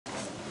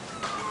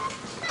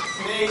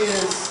today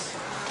is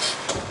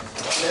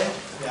Monday?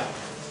 Yeah.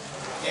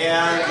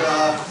 And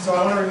so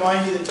I want to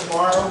remind you that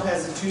tomorrow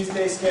has a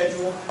Tuesday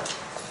schedule.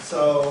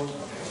 So,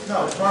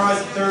 no, tomorrow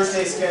has a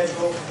Thursday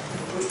schedule,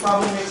 which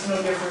probably makes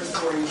no difference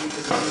for you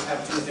because you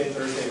have Tuesday,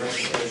 Thursday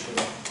recitation.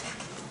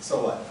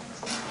 So what?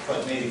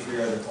 But maybe for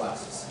your other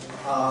classes.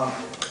 I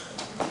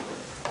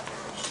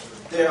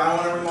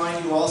want to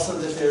remind you also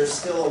that there's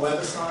still a web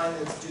assign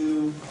that's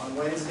due on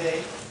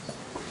Wednesday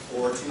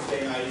or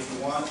Tuesday night if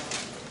you want.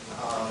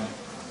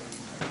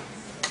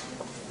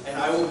 And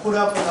I will put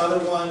up another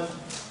one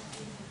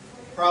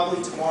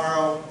probably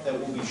tomorrow that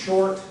will be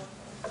short,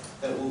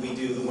 that will be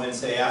due the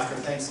Wednesday after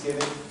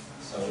Thanksgiving.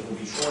 So it will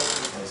be short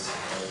because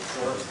it's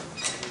short.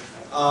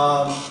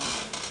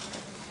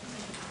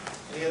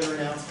 Any other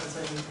announcements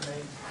I need to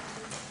make?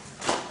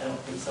 I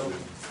don't think so.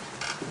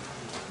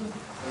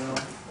 No.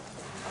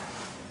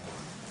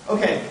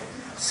 Okay,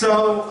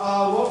 so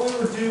what we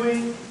were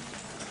doing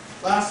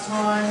last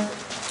time.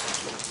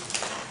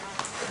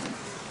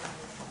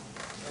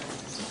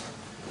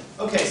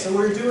 Okay, so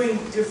we're doing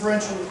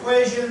differential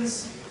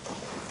equations.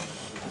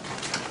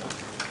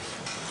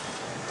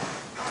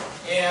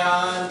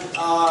 And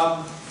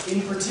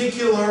in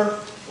particular,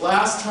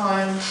 last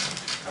time,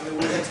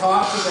 we had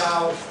talked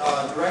about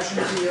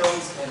direction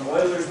fields and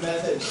Euler's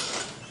method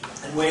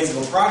and ways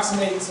of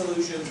approximating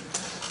solutions.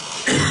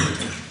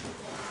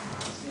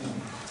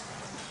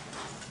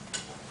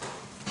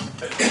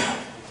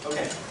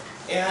 Okay,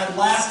 and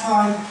last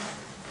time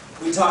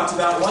we talked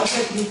about one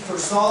technique for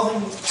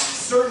solving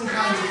certain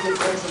kinds of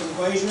differential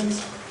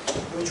equations,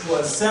 which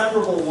was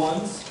separable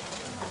ones.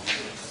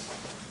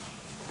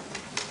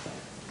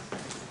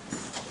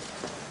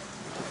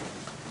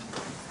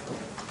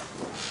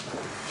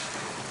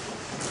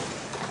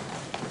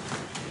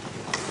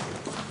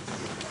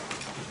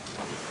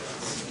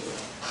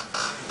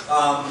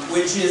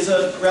 Which is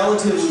a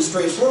relatively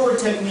straightforward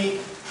technique,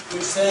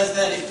 which says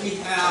that if we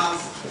have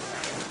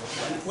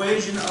an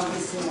equation of the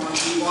form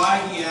dy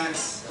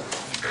dx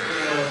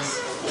is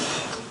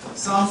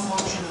some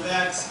function of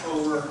x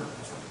over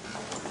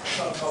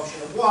some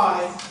function of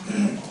y,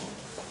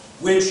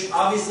 which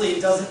obviously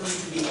it doesn't need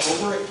to be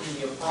over, it can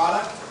be a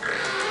product.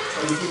 So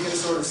if you can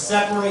sort of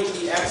separate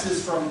the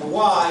x's from the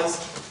y's,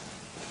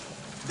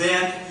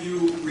 then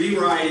you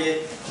rewrite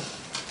it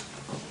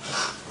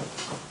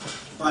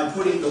by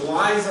putting the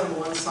y's on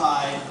one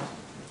side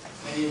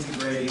and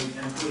integrating,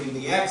 and putting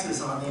the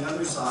x's on the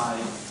other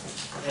side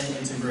and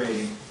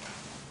integrating.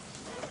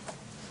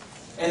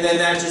 And then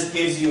that just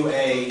gives you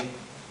a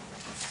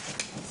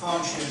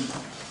function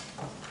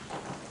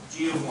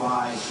g of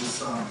y is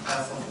some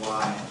f of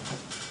y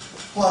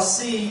plus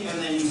c, and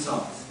then you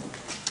solve.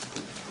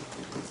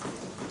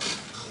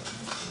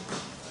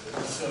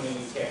 Assuming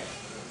you can.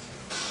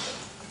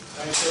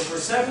 All right, so for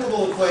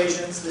separable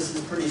equations, this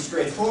is pretty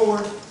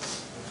straightforward.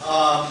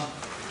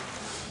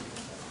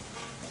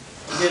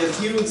 We did a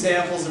few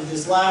examples of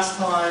this last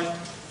time.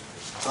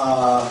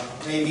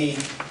 Maybe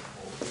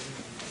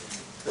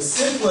the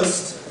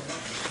simplest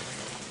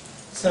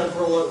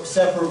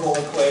separable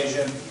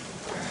equation.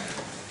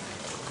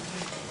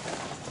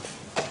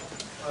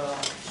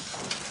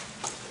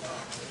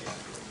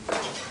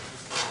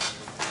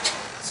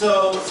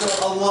 So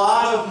a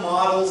lot of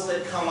models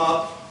that come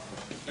up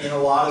in a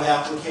lot of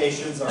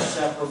applications are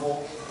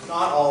separable.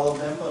 Not all of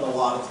them, but a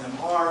lot of them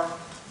are.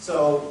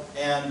 So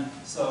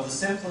the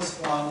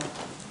simplest one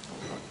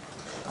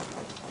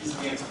is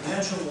the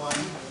exponential one.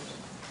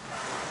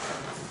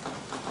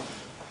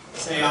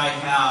 Say I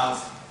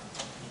have,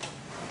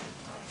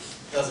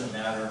 doesn't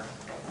matter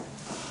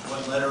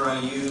what letter I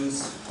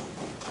use,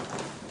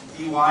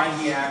 dy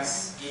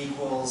dx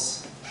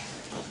equals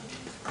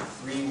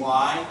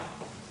 3y.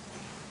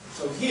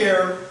 So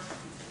here,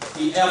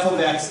 the f of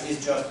x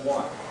is just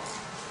 1.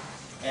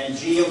 And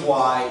g of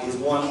y is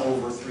 1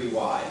 over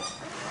 3y.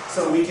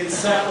 So we can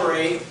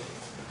separate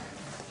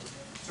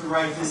to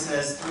write this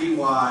as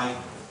 3y.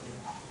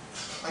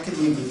 I could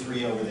leave the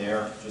 3 over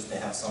there just to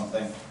have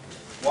something.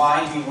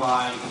 Y dy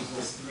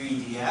equals 3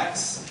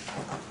 dx.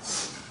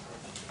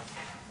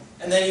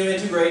 And then you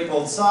integrate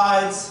both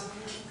sides.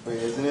 Wait,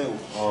 isn't it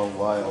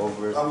y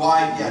over?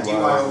 Y, yeah, dy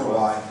over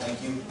y.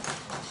 Thank you.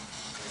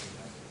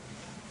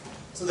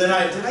 So then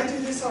did I do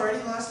this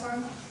already last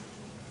time?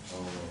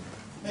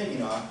 Maybe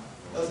not.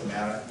 Doesn't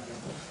matter.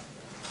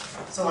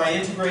 So I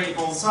integrate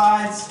both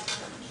sides,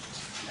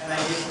 and I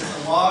get that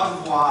the log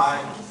of y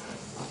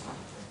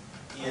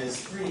is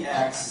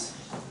 3x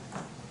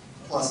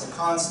plus a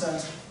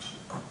constant.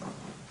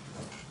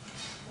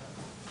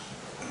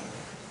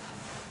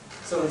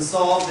 So to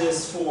solve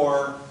this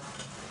for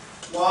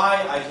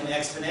y, I can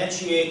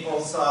exponentiate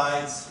both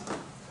sides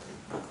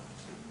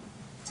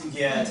to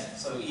get,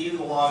 so e to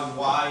the log of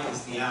y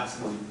is the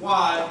absolute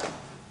y,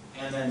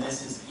 and then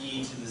this is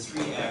e to the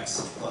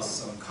 3x plus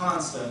some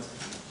constant,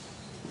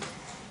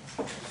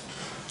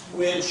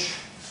 which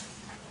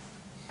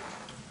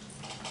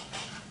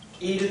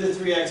e to the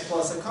 3x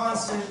plus a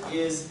constant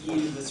is e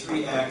to the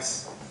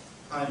 3x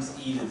times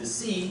e to the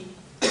c.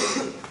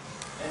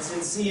 And And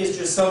since c is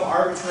just some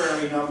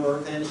arbitrary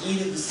number, then e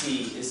to the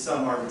c is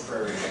some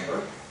arbitrary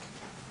number.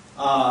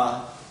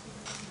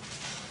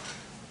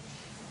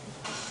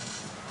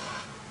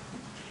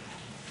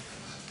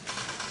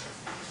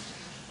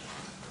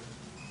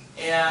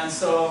 And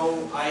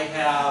so I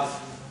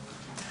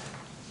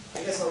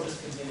guess I'll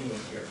just continue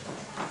it here.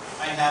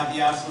 I have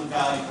the absolute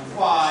value of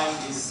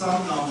y is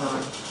some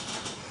number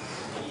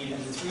e to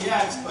the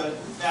 3x, but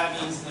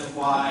that means that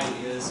y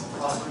is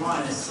plus or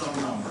minus some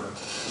number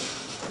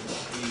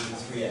e to the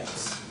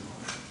 3x.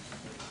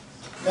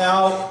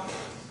 Now,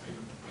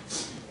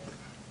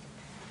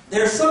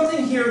 there's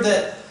something here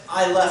that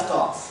I left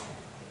off.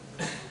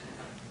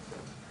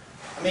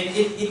 I mean,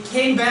 it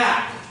came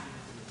back.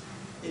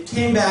 It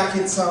came back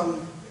in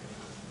some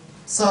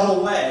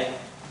subtle way.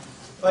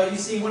 But you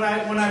see, when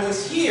I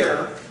was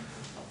here,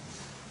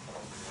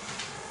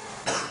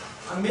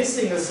 I'm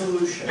missing a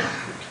solution.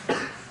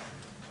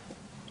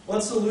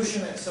 What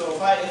solution? So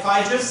if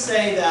I just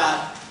say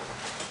that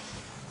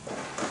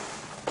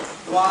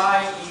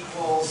y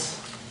equals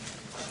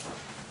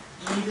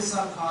e to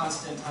some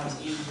constant times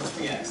e to the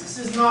 3x. This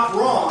is not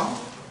wrong,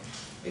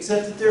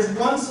 except that there's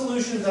one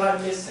solution that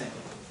I'm missing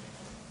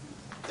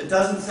that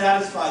doesn't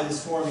satisfy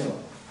this formula.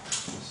 The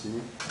C?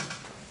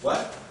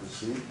 What? The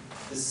C?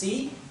 The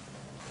C?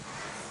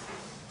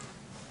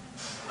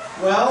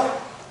 Well,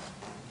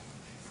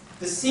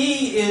 the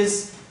C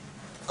is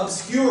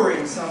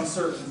obscuring some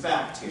certain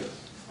fact here.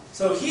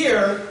 So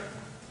here,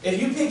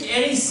 if you pick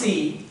any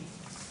C,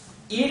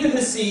 e to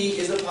the C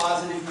is a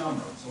positive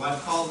number. So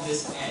I've called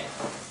this A.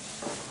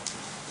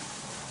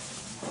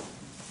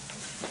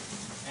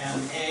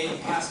 And A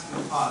has to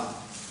be positive.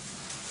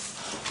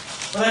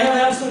 But I have an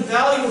absolute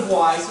value of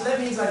y, so that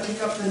means I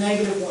pick up the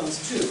negative ones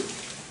too.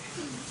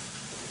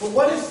 But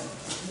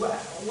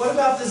what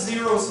about the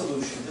zero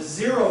solution? Does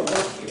zero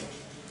work here?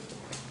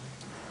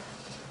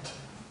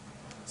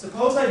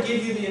 Suppose I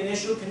give you the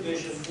initial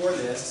condition for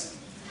this,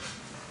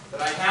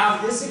 that I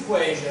have this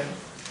equation,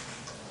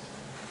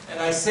 and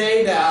I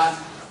say that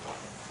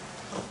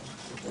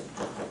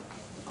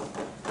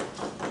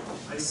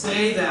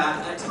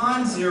at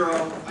time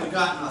 0, I've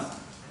got nothing.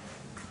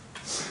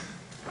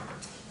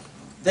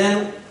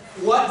 Then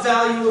what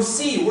value of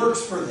c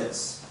works for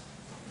this?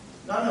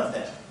 None of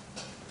them.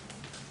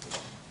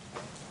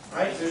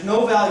 Right? There's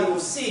no value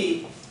of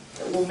c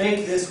that will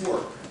make this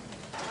work.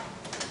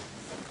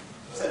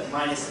 Except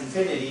minus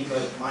infinity,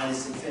 but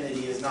minus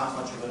infinity is not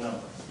much of a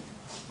number.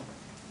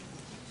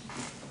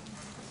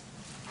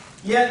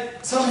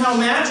 Yet, somehow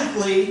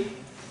magically,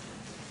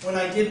 when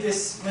I did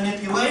this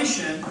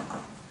manipulation,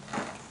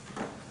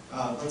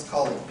 let's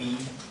call it B.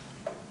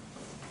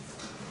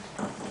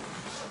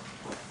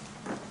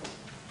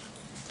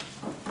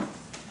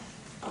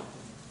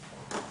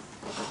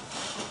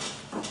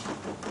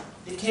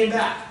 It came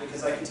back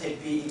because I could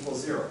take B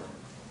equals 0.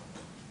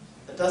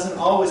 That doesn't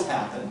always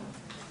happen.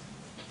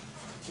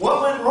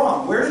 What went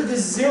wrong? Where did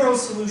this zero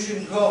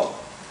solution go?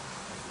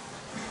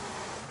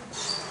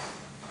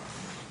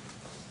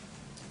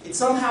 It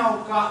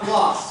somehow got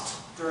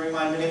lost during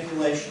my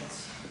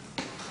manipulations.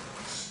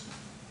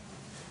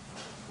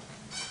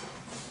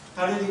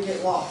 How did it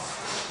get lost?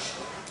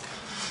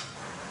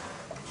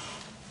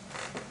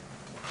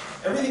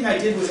 Everything I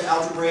did was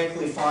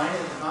algebraically fine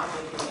and did not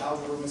make any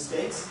algebra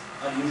mistakes.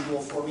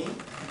 Unusual for me.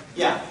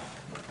 Yeah?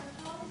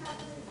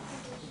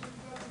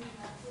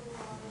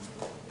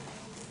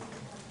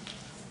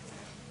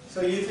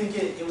 So you think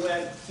it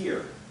went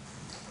here?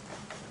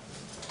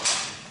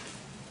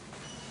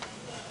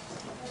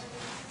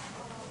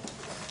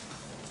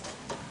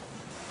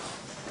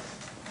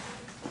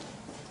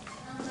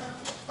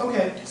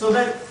 Okay, so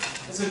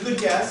that's a good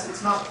guess.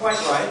 It's not quite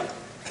right.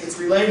 It's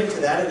related to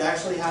that. It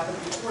actually happened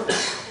before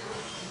that.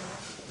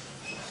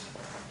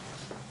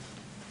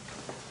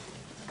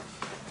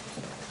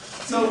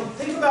 So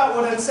think about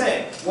what I'm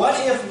saying. What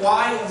if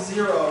y of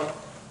 0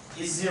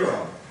 is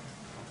 0?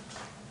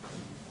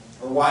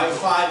 Or y of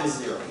 5 is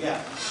 0?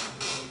 Yeah.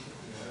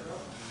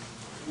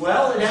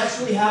 Well, it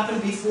actually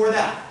happened before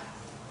that.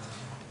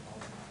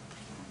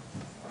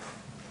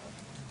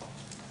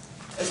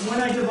 As when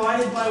I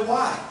divided by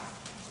y.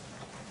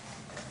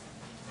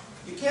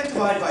 You can't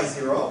divide by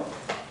 0.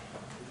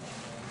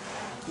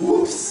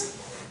 Oops.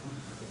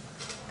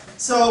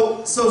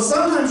 So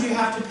sometimes you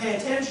have to pay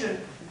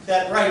attention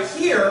that right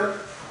here,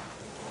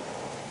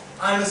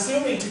 I'm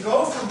assuming to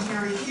go from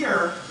here to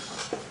here,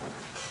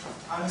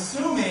 I'm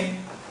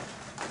assuming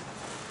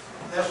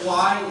that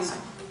y is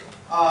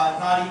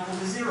not equal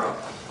to 0.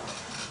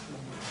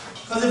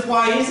 Because if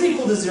y is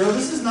equal to 0,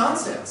 this is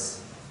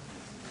nonsense.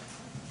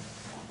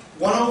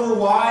 1 over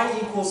y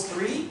equals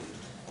 3?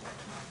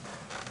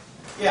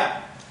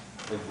 Yeah.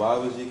 If y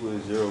was equal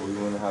to 0, we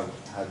wouldn't have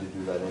had to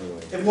do that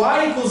anyway. If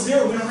y equals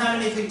 0, we don't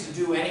have anything to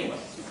do anyway.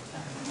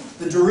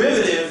 The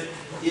derivative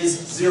is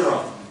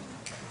 0.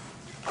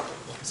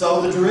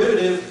 So the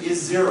derivative is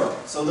 0.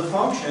 So the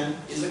function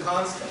is a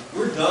constant.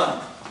 We're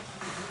done.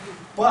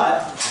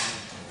 But,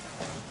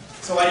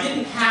 so I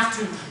didn't have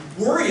to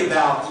worry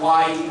about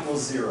y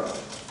equals 0.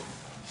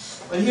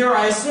 But here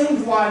I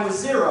assumed y was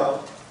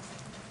 0,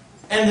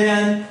 and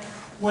then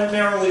went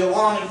merrily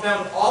along and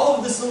found all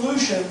of the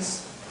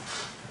solutions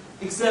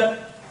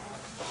except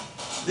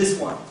this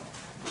one.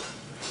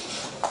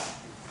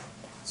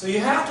 So you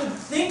have to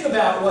think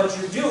about what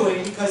you're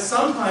doing, because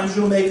sometimes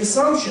you'll make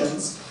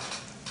assumptions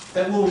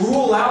that will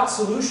rule out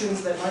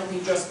solutions that might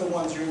be just the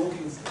ones you're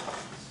looking for.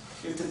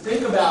 You have to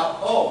think about,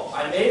 oh,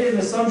 I made an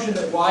assumption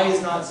that y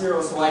is not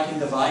 0, so I can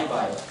divide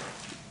by it.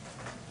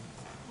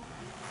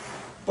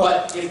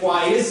 But if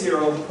y is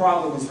 0, the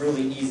problem is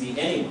really easy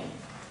anyway.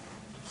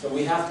 So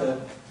we have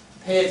to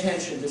pay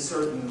attention to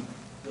certain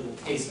little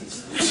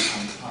cases.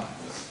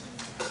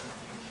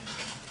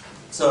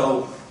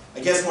 So I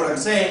guess what I'm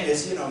saying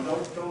is,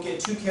 don't get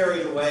too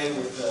carried away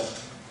with the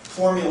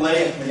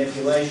formulaic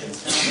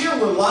manipulations. And here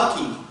we're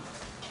lucky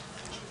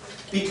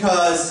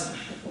because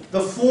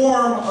the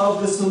form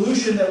of the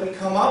solution that we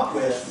come up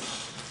with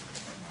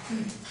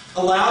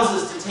allows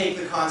us to take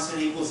the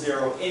constant equals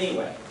 0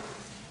 anyway.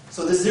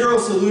 So the 0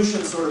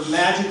 solution sort of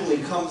magically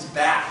comes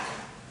back.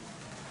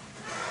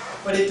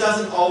 But it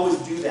doesn't always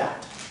do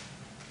that.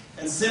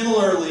 And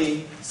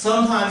similarly,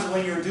 sometimes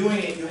when you're doing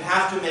it, you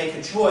have to make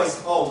a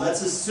choice. Oh,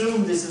 let's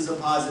assume this is a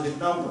positive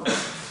number,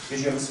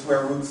 because you have a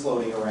square root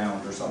floating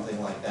around or something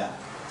like that.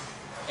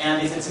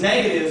 And if it's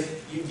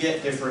negative, you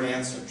get different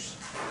answers.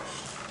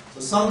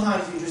 So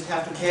sometimes you just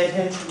have to pay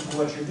attention to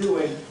what you're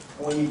doing,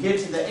 and when you get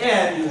to the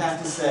end, you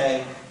have to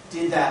say,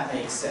 did that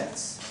make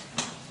sense?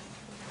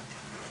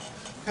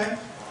 Okay?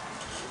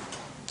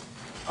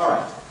 All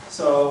right,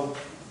 so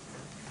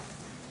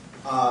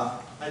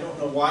I don't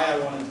know why I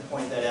wanted to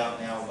point that out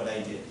now, but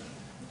I did.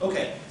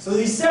 Okay, so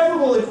these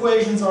separable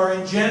equations are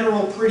in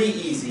general pretty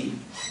easy.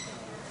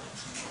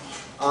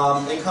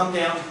 They come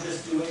down to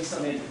just doing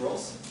some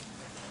integrals.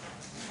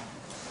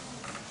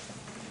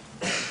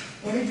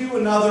 Let me do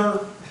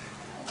another.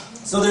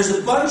 So there's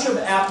a bunch of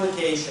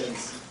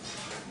applications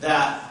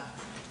that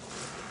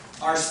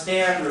are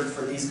standard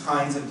for these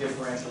kinds of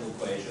differential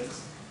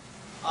equations.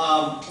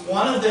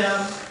 One of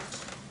them,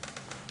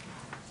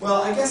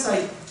 well, I guess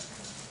I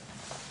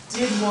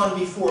did one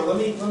before. Let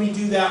me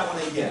do that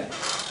one again.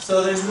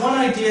 So there's one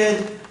I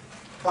did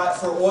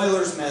for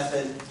Euler's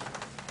method.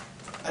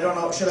 I don't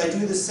know, should I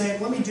do the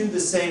same? Let me do the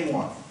same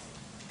one.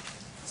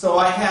 So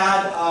I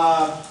had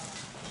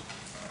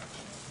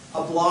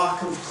a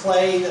block of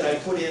clay that I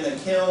put in a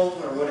kiln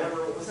or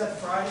whatever. Was that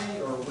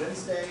Friday or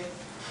Wednesday?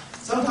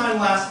 Sometime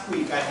last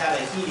week I had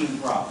a heating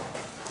problem.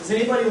 Does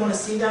anybody want to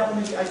see that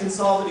one? I can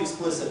solve it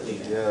explicitly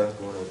now. Yeah,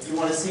 go ahead. You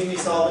want to see me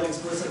solve it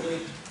explicitly?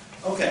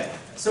 Okay.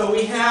 So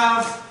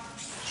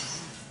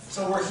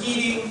we're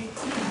heating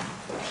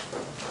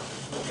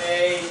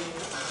a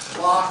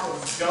block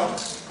of junk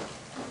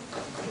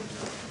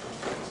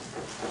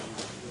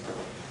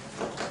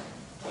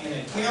in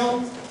a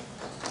kiln.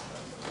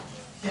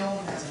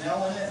 Kiln has an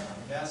L in it,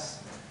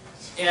 yes.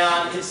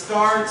 And it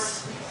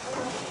starts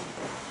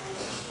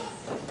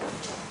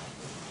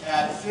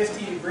at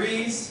 50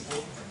 degrees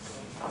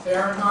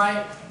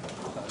Fahrenheit,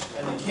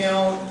 and the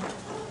kiln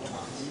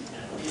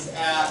is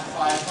at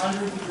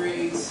 500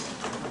 degrees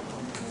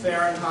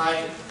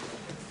Fahrenheit.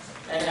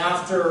 And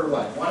after,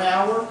 what, 1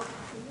 hour?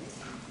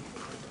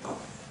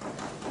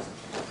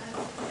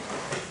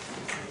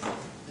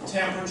 The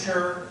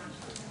temperature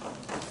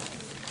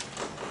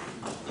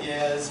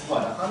is,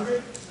 what,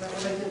 100? Is that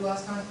what I did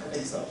last time? I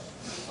think so.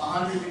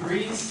 100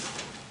 degrees.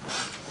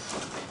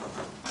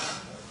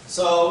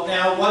 So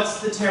now what's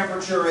the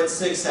temperature at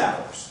 6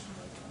 hours?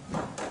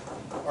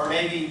 Or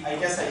maybe, I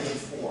guess I did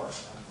 4.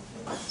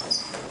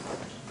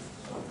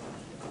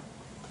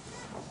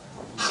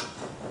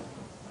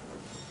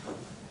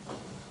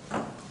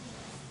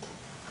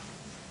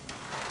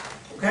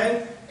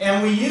 Okay?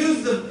 And we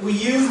use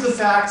the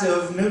fact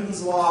of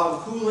Newton's law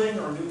of cooling,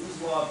 or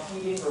Newton's law of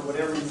heating, or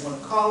whatever you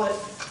want to call it,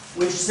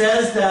 which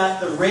says that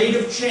the rate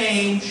of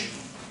change,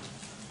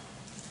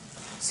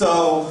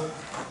 so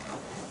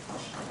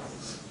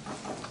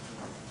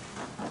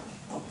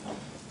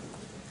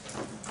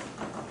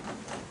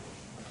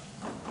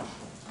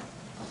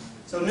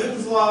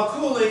Newton's law of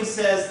cooling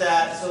says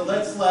that, so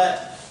let's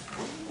let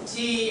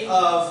T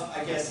of,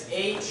 I guess,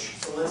 H,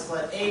 so let's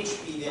let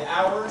H be the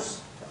hours,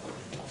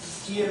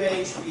 T of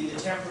H be the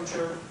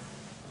temperature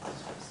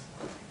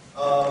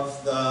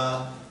of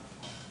the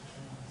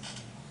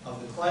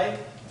clay.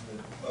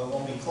 Well, it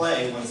won't be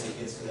clay once it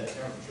gets to that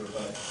temperature,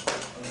 but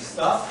of the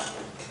stuff.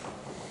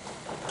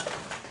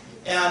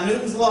 And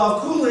Newton's law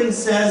of cooling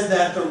says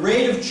that the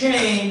rate of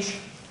change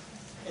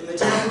in the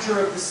temperature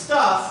of the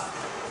stuff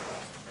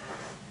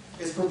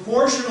is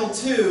proportional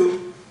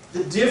to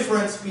the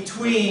difference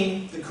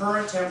between the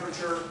current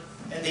temperature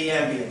and the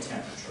ambient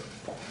temperature.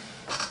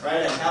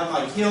 Right? I have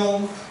my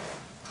kiln,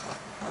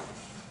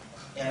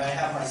 and I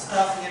have my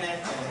stuff in it,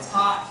 and it's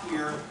hot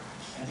here,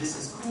 and this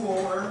is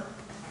cooler,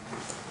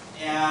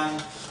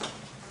 and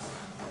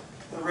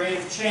the rate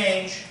of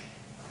change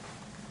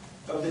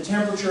of the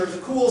temperature of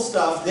the cool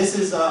stuff, this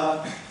is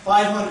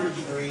 500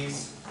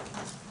 degrees,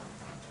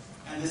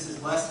 and this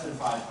is less than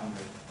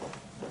 500.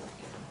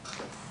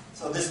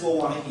 So this will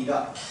want to heat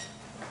up.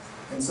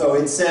 And so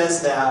it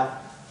says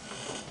that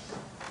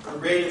the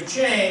rate of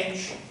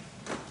change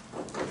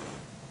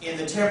in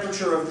the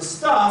temperature of the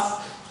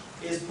stuff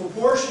is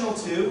proportional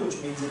to, which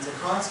means it's a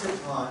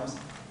constant times,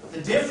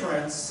 the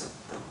difference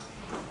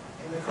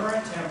in the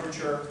current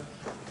temperature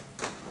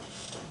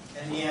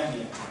and the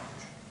ambient temperature.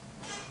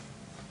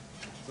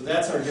 So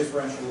that's our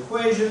differential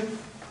equation.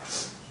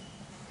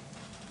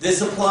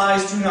 This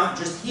applies to not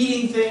just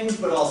heating things,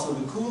 but also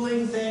to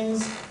cooling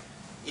things.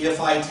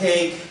 If I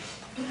take,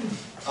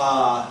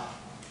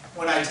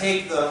 when I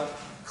take the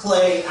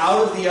clay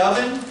out of the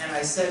oven and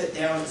I set it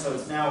down, so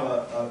it's now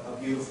a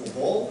beautiful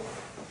bowl.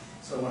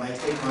 So when I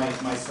take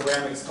my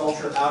ceramic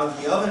sculpture out of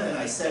the oven and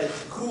I set it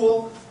to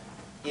cool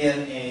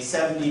in a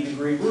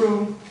 70-degree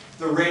room,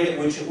 the rate at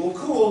which it will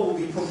cool will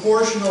be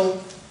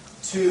proportional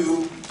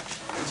to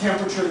the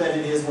temperature that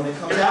it is when it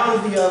comes out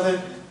of the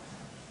oven,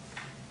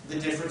 the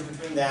difference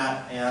between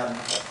that and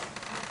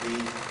the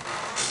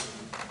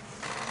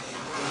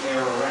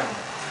air around it.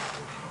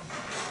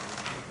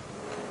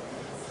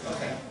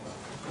 Okay.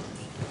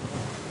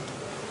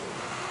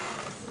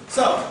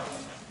 So,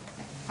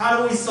 how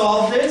do we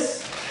solve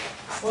this?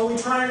 Well, we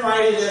try and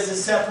write it as a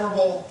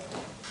separable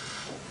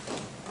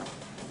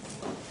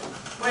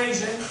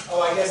equation.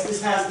 Oh, I guess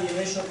this has the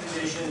initial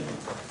condition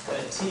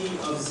that t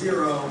of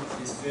 0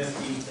 is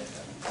 50.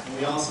 And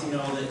we also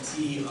know that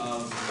t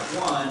of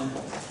 1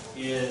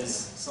 is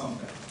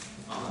something.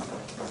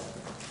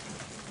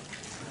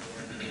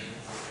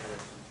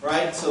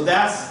 Right? So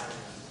that's,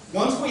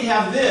 once we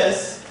have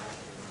this,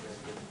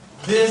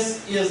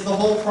 this is the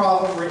whole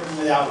problem written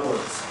without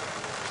words.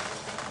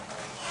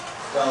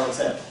 Well,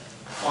 except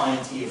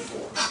find t of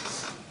 4.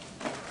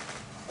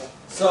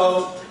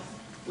 So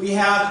we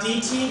have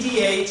dt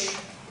dh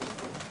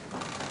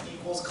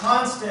equals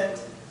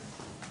constant.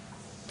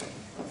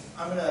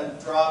 I'm going to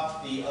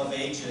drop the of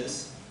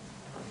h's.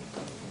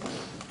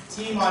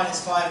 T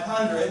minus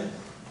 500.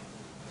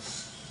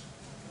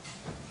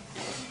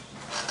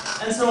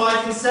 And so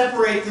I can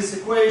separate this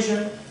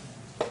equation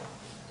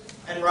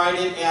and write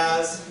it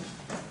as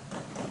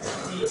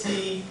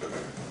dt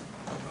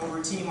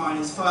over t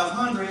minus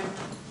 500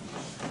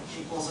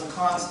 equals a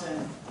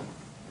constant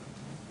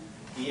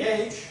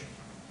dh.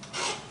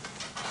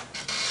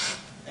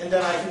 And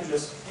then I can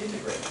just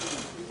integrate.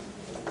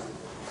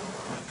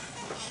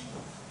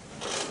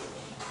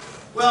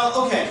 Well,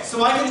 okay,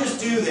 so I can just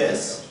do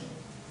this.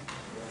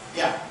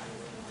 Yeah.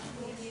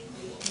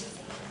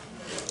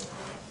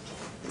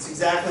 It's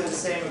exactly the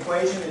same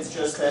equation, it's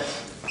just that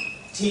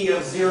t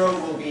of 0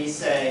 will be,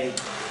 say,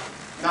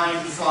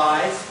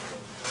 95,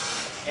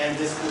 and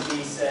this will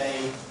be,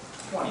 say,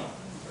 20.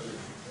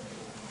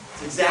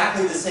 It's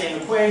exactly the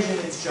same equation,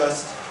 it's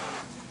just,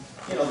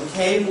 you know, the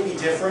k will be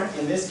different.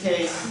 In this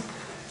case,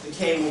 the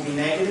k will be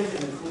negative.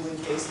 In the cooling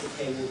case, the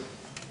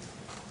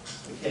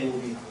k will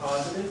be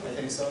positive. I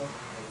think so.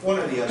 One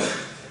or the other.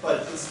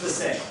 But it's the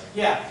same.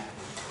 Yeah?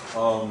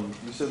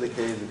 You said the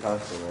k is a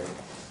constant, right?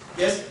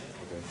 Yes?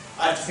 Okay.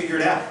 I have to figure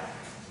it out.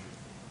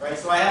 Right?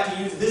 So I have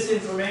to use this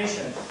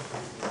information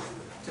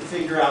to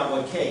figure out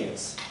what k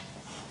is.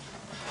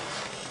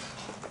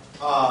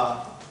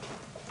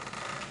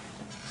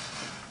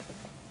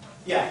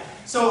 Yeah.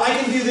 So I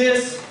can do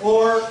this,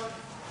 or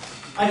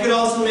I could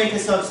also make a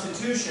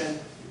substitution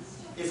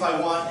if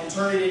I want and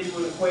turn it into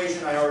an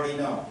equation I already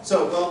know.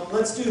 So, well,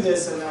 let's do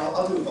this, and then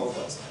I'll do it both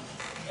ways.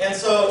 And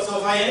so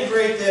if I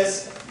integrate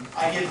this,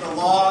 I get the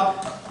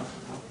log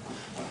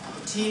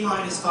of t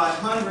minus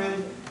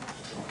 500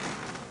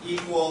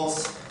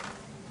 equals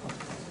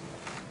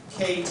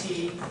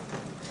kt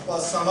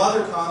plus some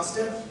other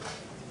constant.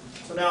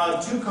 So now I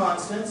have two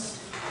constants.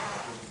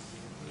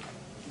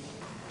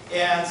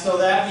 And so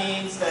that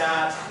means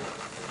that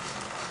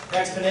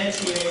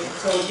exponentiate,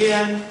 so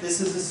again,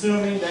 this is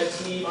assuming that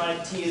t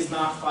is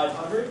not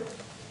 500,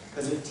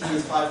 because if t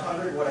is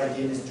 500, what I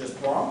did is just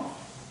wrong.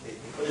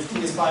 But if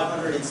t is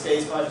 500, it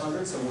stays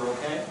 500, so we're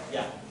okay?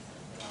 Yeah.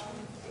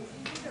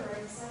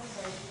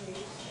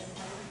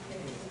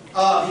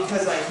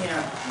 Because I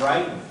can't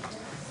write.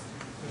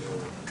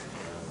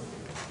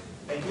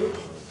 Thank you.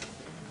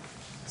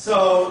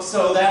 So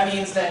that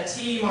means that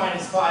t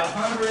minus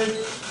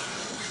 500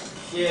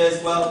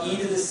 is, well, e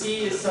to the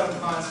c is some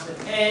constant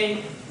a,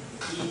 e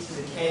to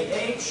the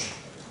kh.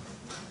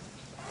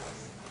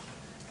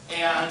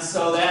 And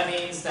so that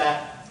means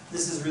that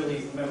this is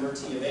really, remember,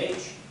 t of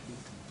h.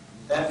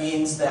 That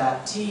means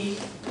that t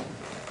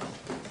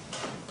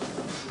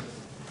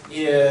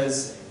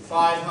is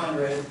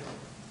 500,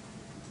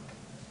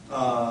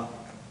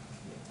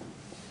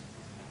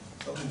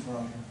 something's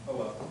wrong here. Oh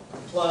well.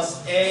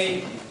 Plus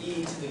a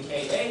e to the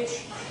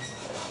kh.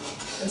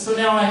 And so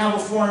now I have a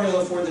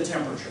formula for the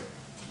temperature.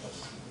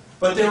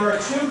 But there are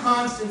two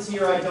constants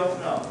here I don't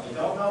know. I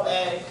don't know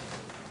a,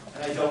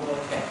 and I don't know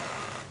k.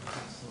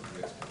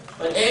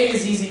 But a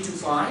is easy to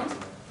find,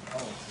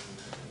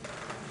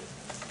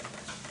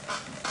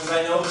 because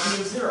I know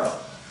t of 0.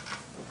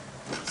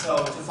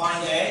 So to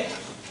find a,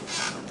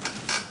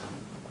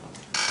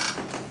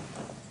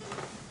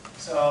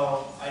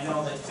 so I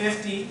know that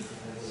 50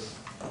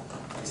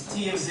 is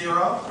t of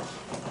 0.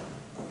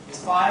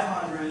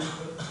 500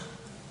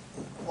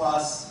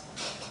 plus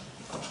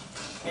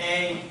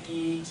a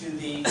e to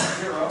the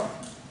 0.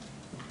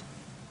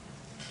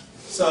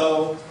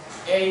 So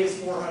a is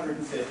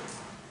 450.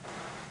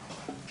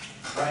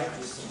 Right?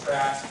 Just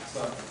subtract.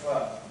 So,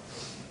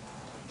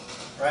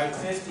 right?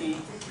 50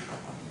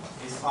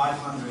 is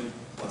 500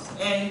 plus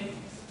a,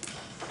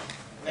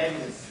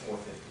 negative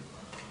 450.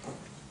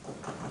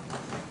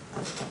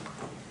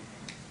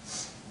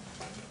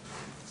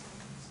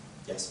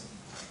 Yes.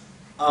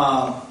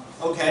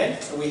 Okay,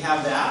 so we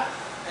have that.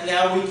 And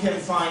now we can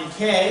find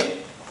k.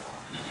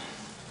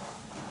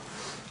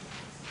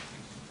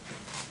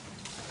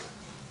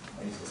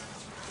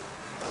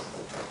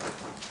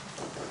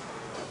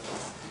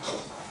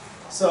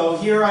 So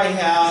here I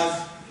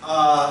have,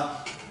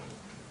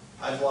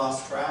 I've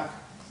lost track.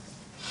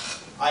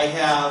 I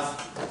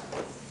have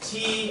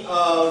t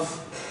of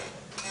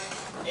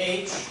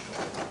h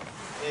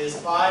is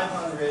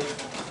 500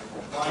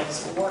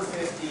 minus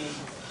 450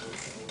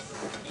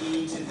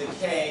 e to the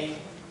k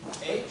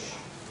h.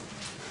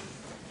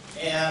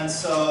 And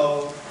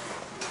so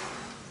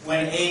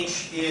when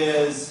h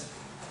is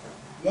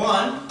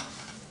 1,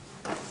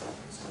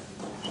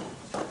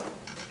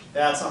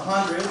 that's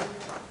 100.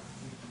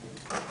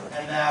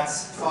 And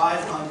that's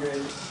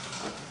 500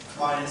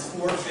 minus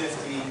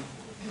 450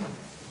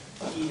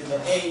 e to the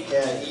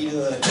 8, e to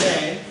the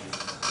k.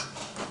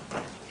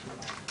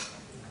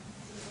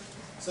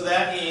 So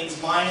that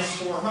means minus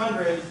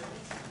 400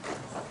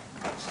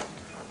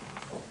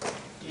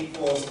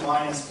 equals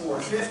minus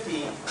 450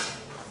 e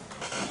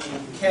to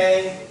the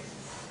k.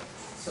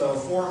 So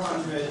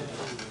 400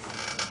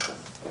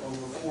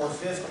 over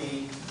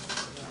 450,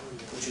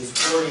 which is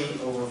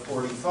 40 over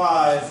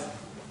 45.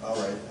 I'll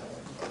write that.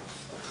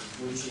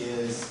 Which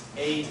is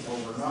 8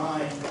 over 9.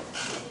 I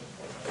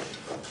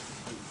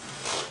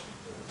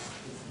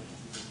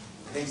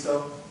think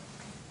so.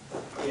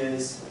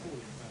 Is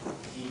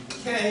e to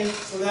k.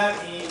 So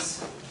that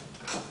means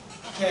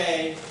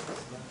k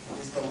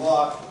is the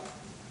log.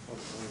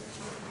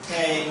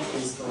 K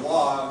is the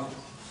log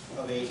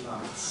of 8/9.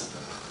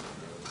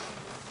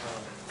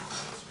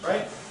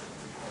 Right?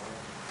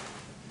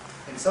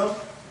 Think so?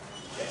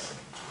 Yes.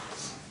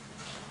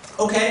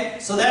 Okay,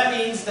 so that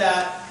means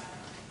that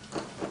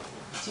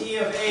t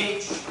of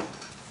h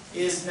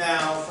is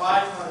now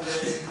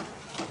 500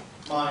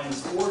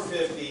 minus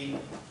 450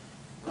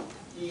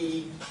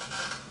 e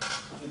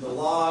to the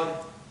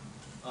log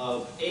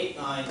of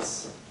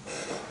 8/9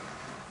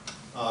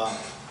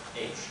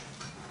 h.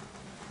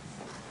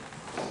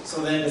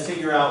 So then to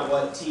figure out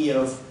what t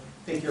of,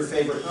 pick your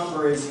favorite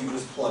number is, you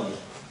just plug it.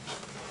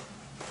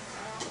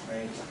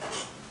 Right?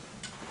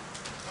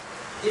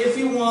 If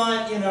you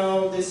want,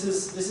 this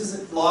is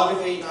a log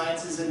of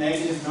 8/9 is a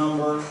negative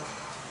number.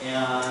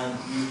 And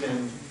you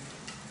can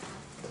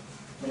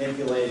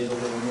manipulate it a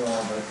little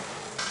more, but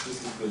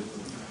this is good for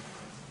me.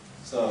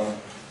 So,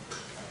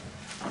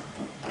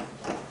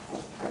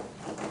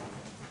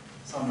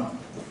 some number.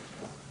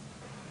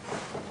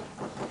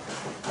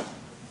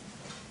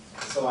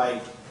 So I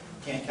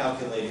can't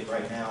calculate it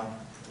right now.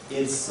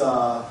 It's,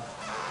 so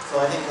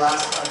I think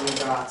last time we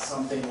got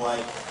something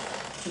like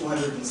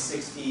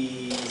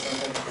 260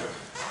 something.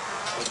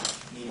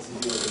 I need to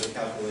do it with a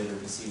calculator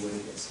to see what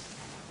it is.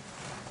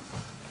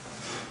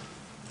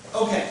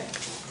 Okay.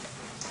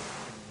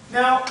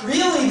 Now,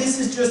 really, this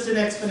is just an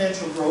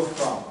exponential growth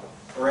problem,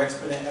 or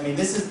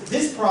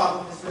this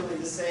problem is really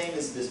the same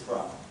as this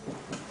problem.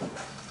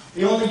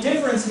 The only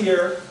difference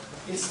here,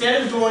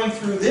 instead of going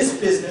through this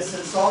business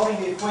and solving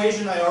the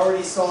equation I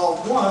already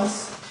solved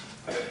once,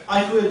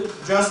 I could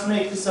just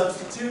make the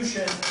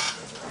substitution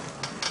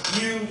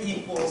u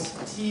equals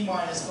t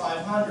minus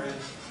 500,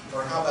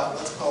 or how about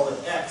let's call it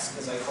x,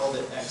 because I called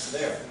it x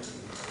there.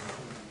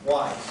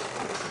 Y.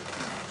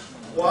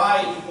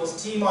 Y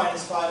equals t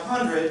minus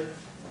 500,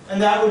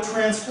 and that would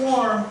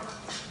transform.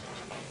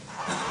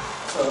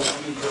 So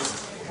let me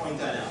just point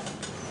that out.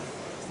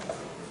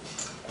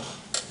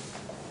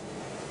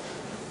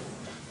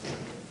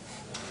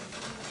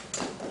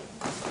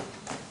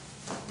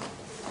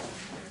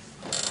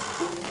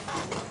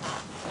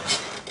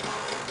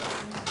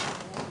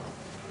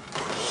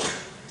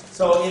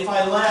 So if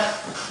I let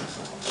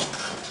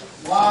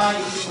y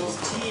equals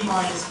t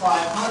minus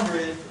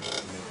 500,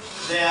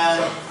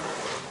 then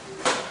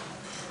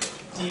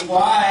dy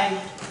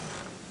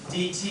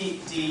dt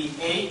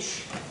dh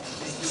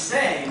is the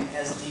same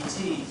as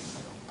dt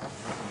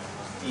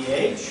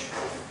dh.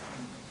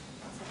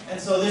 And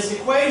so this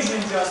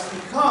equation just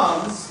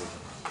becomes,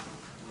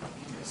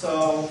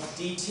 so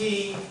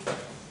dt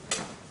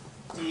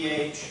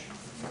dh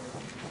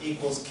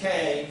equals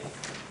k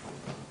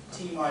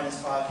t minus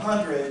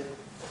 500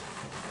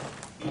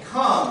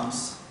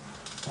 becomes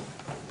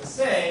the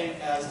same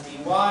as dy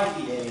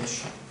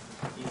dh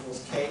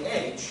equals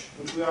kh,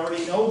 which we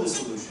already know the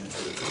solution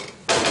to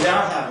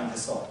without having to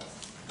solve.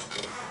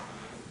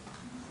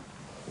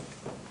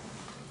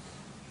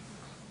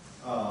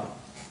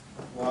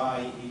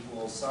 Y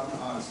equals some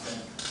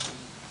constant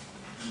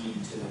e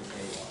to the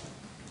ky.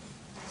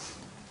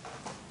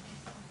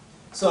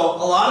 So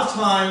a lot of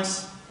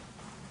times,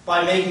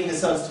 by making a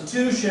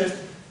substitution,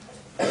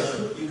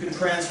 you can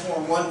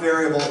transform one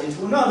variable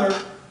into another,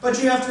 but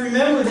you have to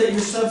remember that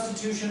your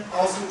substitution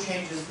also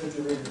changes the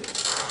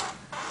derivative.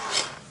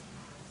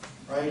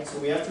 Right? So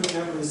we have to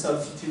remember to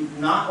substitute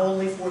not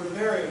only for the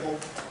variable,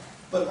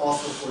 but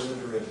also for the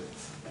derivative.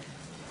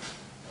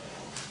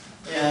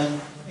 And,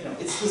 you know,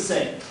 it's the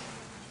same.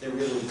 They're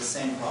really the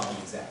same problem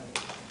exactly.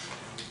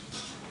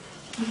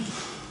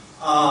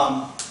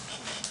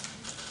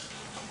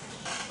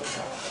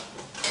 Okay.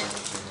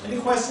 Any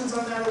questions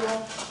on that at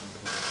all?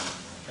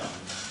 No.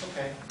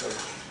 Okay, good.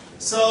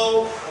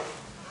 So,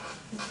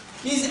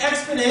 these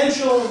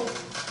exponential,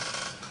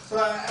 so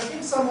I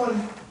think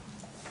someone,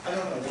 I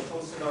don't know, they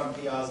posted on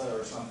Piazza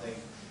or something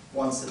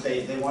once that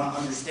they want to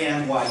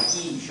understand why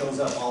E shows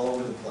up all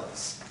over the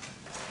place.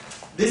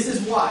 This is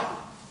why.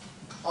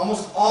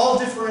 Almost all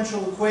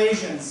differential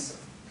equations,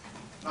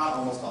 not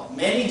almost all,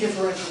 many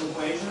differential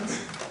equations,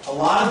 a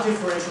lot of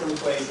differential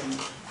equations,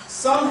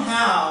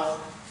 somehow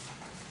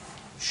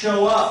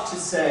show up to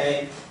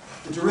say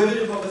the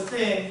derivative of a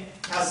thing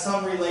has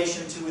some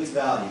relation to its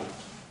value.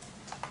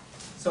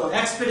 So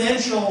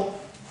exponential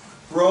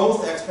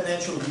growth,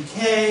 exponential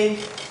decay,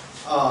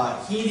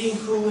 heating,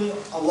 cooling,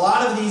 a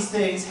lot of these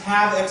things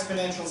have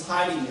exponentials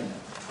hiding in them.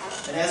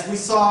 And as we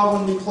saw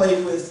when we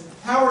played with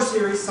power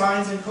series,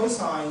 sines and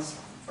cosines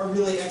are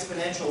really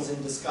exponentials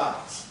in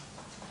disguise.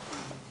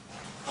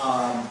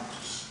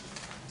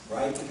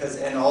 Right? Because,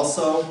 and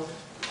also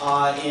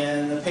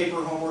in the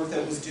paper homework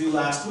that was due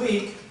last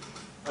week,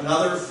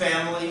 another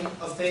family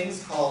of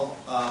things called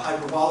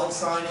hyperbolic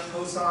sine and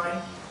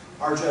cosine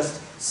are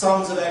just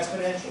sums of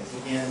exponentials,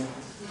 again,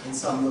 in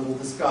some little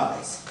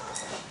disguise.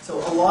 So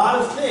a lot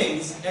of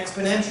things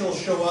exponentials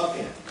show up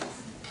in.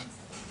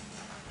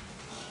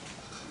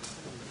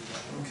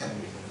 Okay.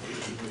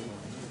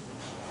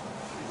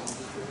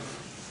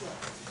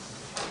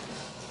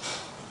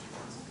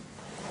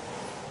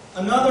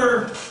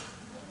 Another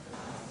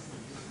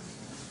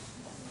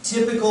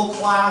typical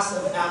class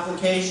of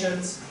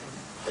applications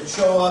that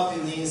show up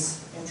in these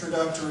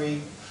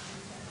introductory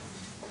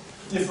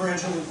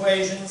differential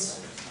equations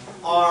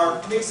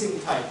are mixing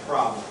type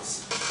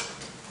problems.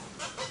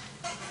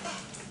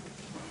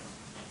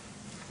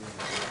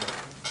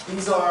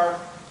 These are,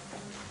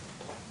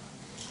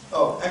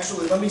 oh,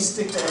 actually, let me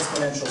stick to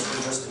exponentials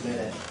for just a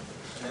minute,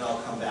 and then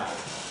I'll come back.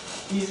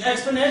 These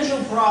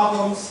exponential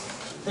problems,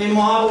 they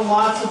model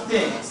lots of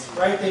things,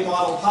 right? They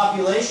model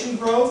population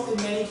growth in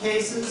many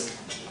cases.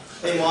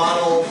 They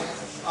model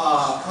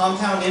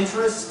compound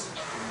interest.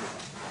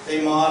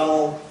 They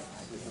model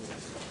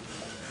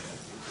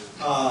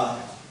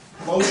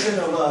motion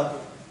of a,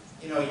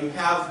 you know, you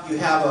have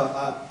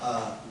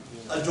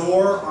a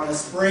door on a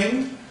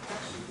spring.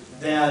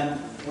 Then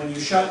when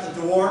you shut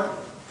the door,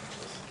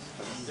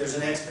 there's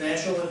an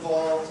exponential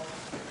involved.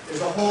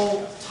 There's a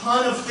whole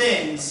ton of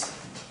things.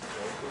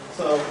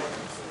 So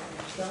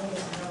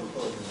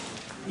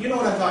you know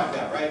what I'm talking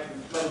about, right?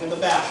 Like in the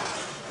back,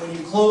 when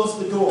you close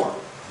the door,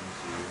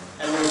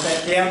 and there's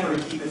that damper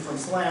to keep it from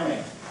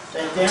slamming.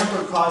 That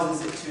damper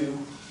causes it to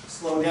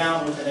slow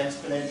down with an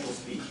exponential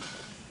speed.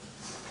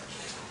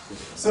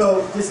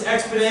 So this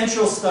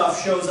exponential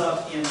stuff shows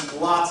up in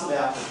lots of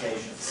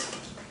applications.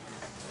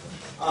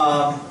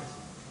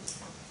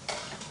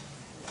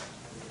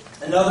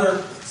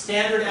 Another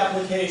standard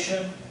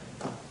application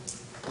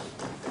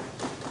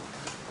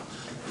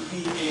would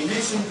be a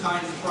mixing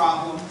kind of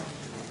problem.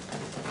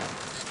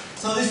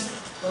 So this,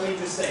 let me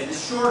just say,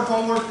 this short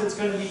homework that's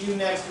going to be due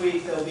next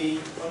week, there'll be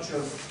a bunch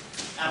of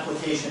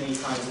application-y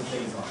kinds of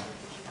things on it.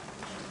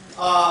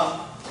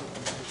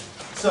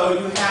 So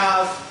you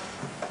have,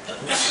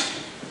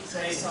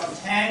 say, some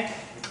tank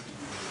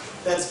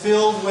that's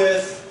filled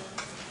with,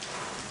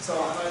 so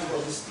I might as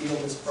well just steal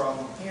this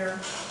problem here,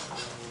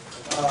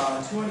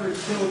 200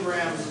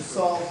 kilograms of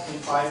salt in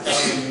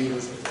 5,000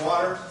 liters of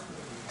water.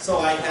 So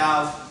I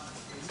have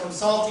some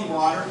salty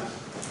water.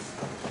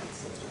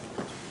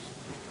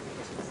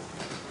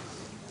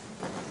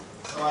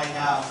 So I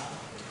have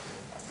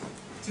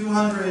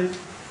 200 or 20?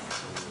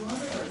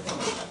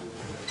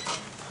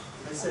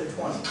 I said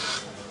 20.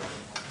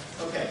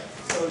 Okay,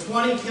 so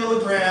 20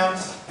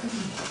 kilograms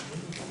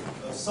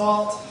of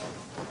salt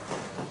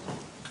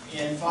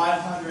in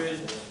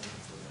 500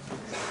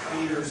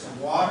 liters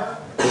of water.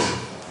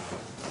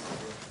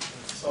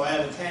 So I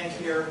have a tank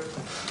here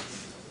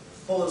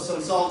full of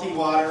some salty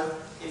water.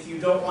 If you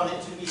don't want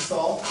it to be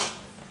salt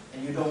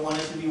and you don't want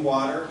it to be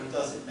water, it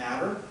doesn't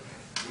matter.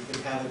 You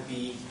can have it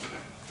be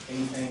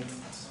anything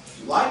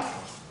you like.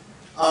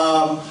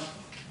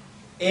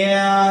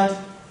 And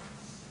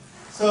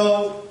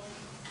so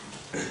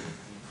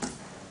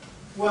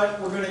what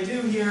we're going to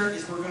do here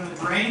is we're going to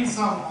drain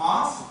some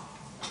off,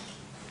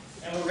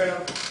 and we're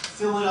going to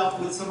fill it up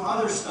with some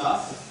other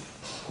stuff.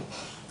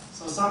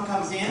 So some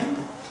comes in,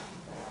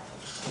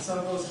 and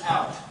some goes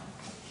out.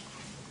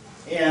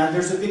 And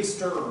there's a big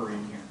stirrer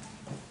in here.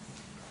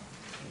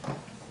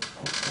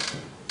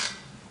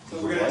 So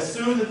we're going to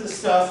assume that the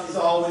stuff is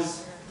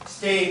always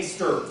staying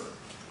stirred.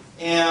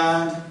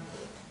 And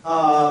 3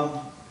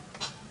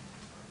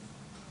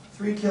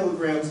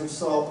 kilograms of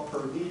salt per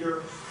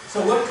liter.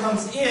 So what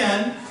comes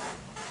in,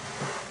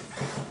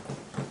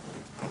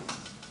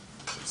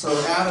 so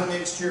add a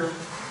mixture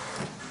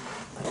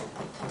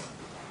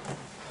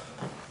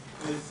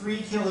with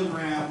 3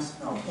 kilograms,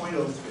 no,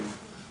 0.03.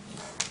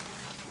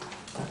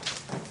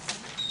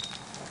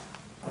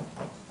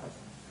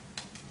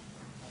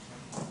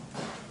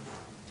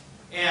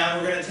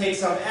 And we're going to take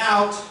some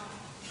out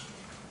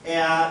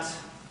at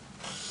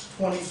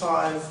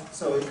 25,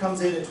 so it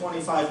comes in at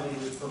 25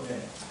 liters per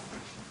minute.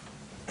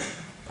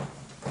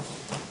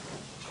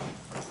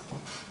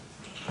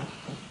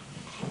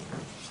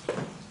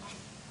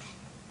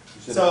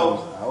 So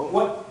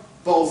what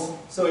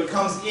both? So it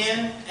comes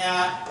in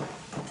at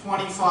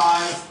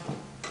 25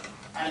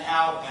 and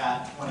out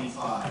at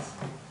 25.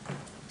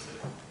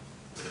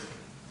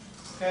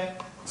 Okay?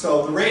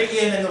 So the rate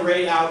in and the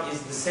rate out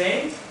is the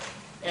same.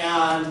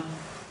 And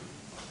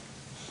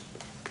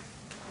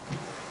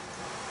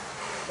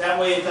that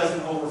way it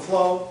doesn't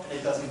overflow and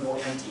it doesn't go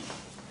empty.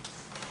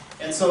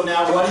 And so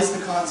now what is the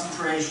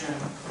concentration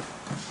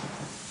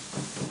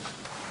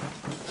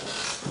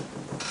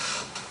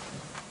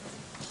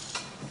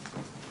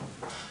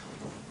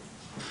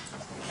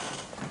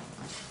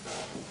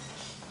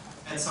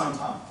at some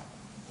time?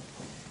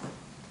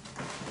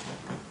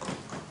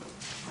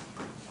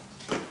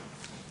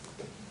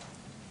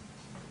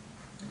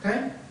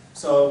 Okay?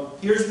 So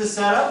here's the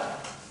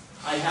setup.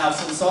 I have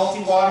some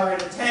salty water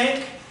in a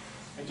tank.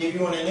 I give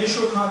you an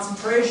initial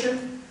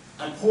concentration.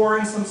 I'm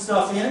pouring some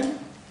stuff in,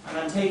 and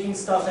I'm taking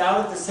stuff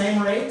out at the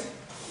same rate.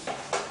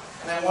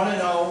 And I want to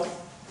know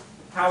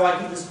how I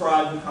can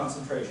describe the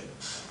concentration.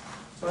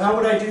 So how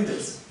would I do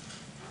this?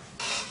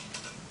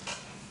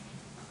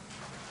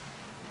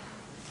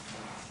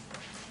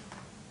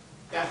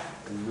 Yeah?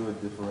 You do a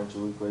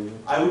differential equation?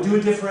 I would do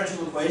a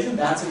differential equation.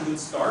 That's a good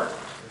start.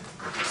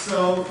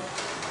 So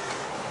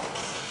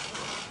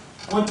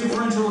what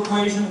differential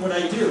equation would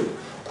I do?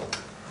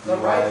 Is that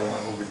right?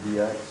 Over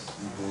dx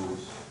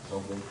equals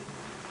something.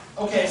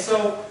 Okay,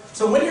 so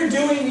when you're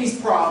doing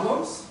these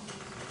problems,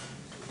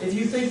 if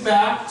you think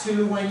back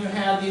to when you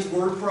had these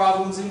word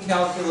problems in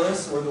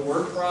calculus, or the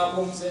word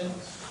problems in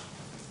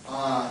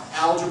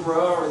algebra,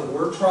 or the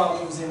word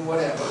problems in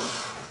whatever,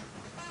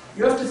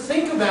 you have to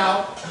think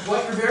about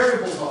what your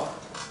variables are.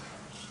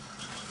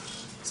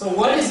 So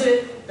what is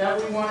it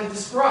that we want to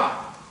describe?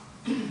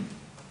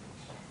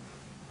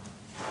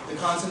 The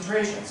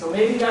concentration. So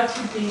maybe that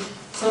should be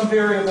some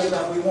variable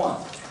that we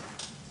want.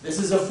 This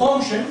is a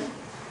function.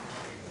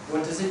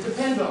 What does it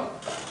depend on?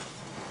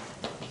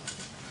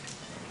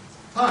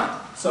 Time.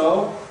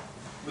 So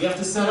we have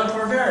to set up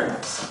our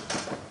variables.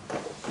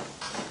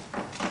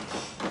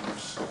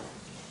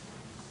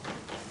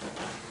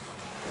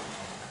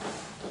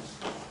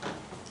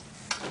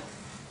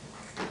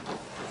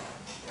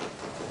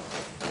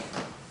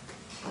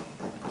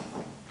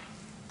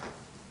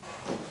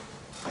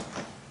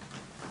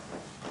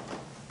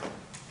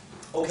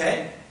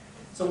 Okay,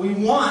 so we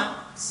want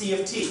C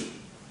of t.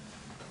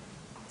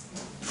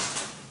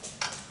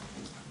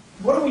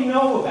 What do we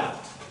know about it?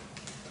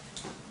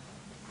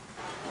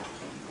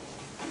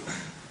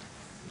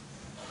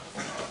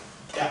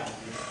 Yeah.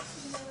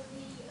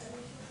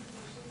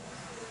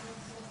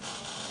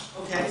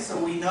 Okay, so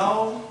we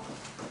know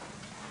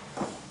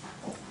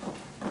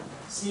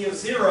C of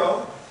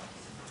 0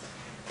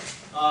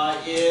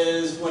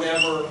 is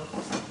whatever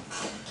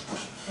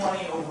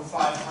 20 over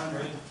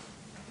 500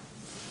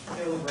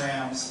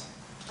 kilograms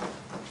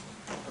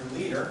per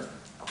liter.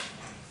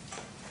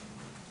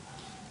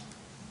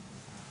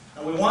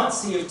 And we want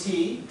C of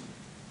t.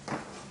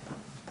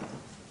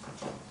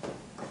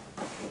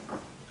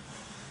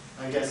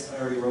 I guess I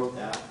already wrote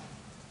that,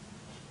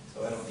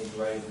 so I don't need to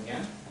write it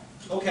again.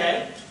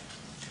 Okay.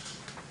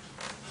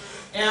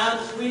 And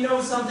we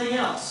know something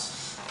else.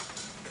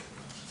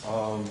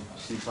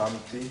 C prime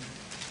of t?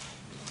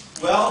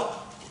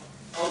 Well,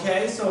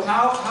 okay, so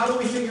how do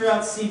we figure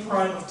out C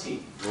prime of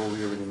t? Well,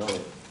 we already know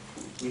it.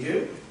 We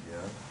do?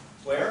 Yeah.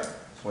 Where?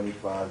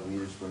 25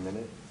 liters per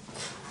minute.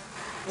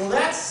 Well,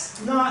 that's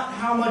not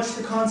how much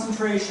the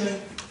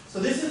concentration. So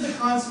this is the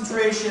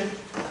concentration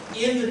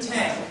in the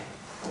tank.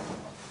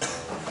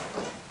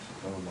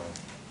 Never mind.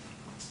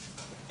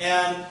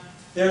 And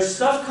there's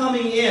stuff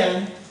coming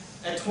in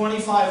at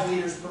 25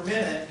 liters per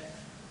minute,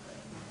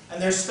 and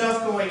there's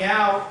stuff going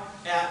out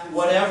at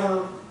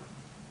whatever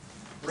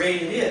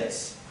rate it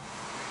is.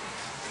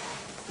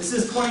 This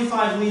is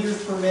 25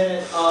 liters per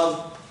minute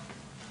of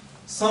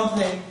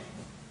something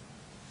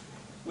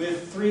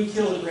with 3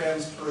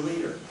 kilograms per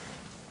liter.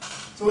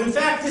 So in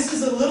fact, this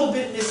is a little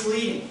bit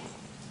misleading.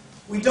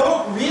 We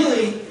don't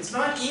really, it's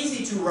not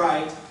easy to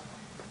write.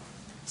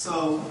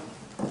 So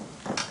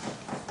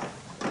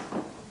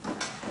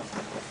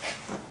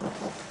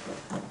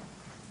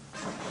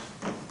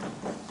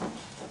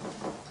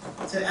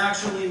to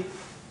actually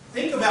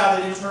think about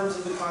it in terms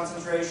of the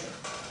concentration.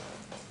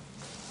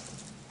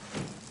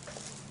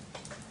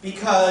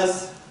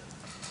 Because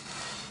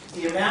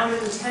the amount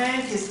in the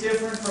tank is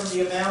different from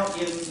the amount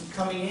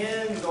coming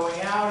in and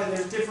going out, and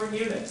there's different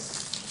units.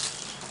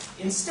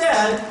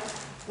 Instead,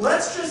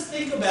 let's just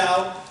think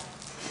about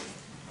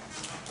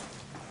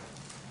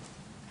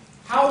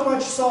how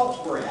much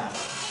salt we're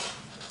adding.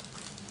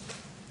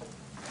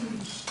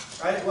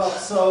 Right? Well,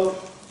 so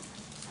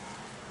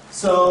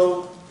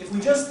if we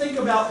just think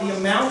about the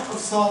amount of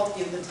salt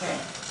in the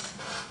tank,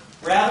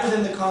 rather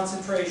than the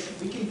concentration,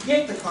 we can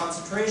get the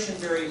concentration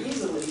very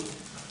easily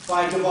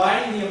by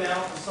dividing the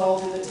amount of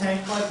salt in the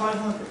tank by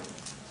 500.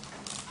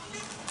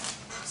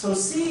 So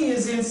C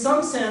is in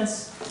some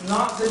sense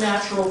not the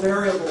natural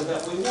variable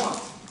that we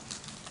want.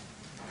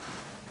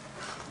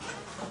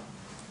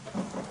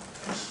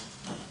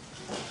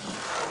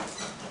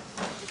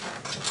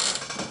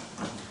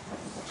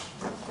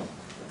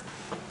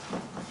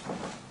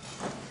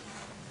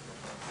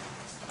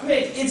 I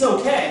mean, it's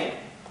okay,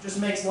 it just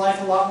makes life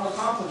a lot more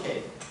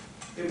complicated.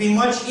 It would be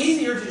much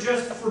easier to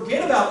just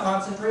forget about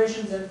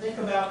concentrations and think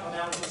about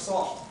amounts of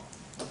salt.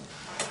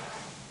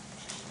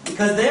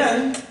 Because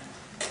then,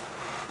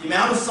 the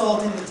amount of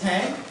salt in the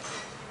tank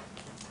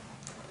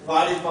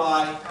divided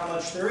by how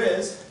much there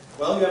is,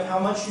 well, you have how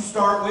much you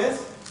start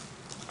with,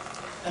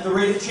 and the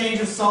rate of change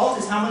of salt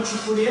is how much you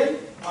put in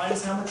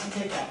minus how much you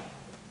take out.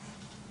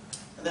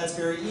 And that's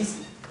very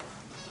easy.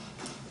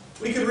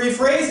 We could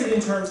rephrase it in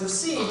terms of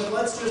C, but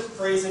let's just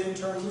phrase it in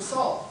terms of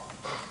salt.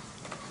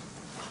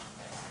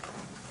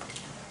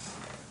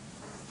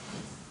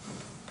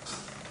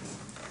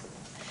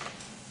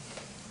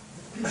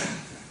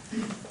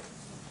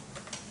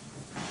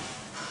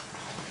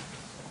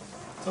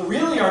 So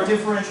really our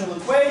differential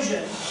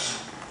equation,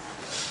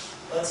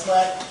 let's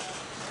let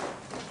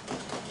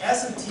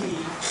S of t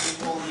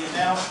equal the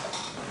amount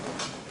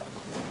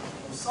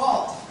of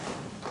salt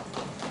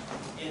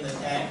in the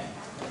tank.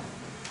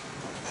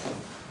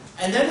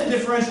 And then the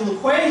differential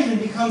equation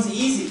becomes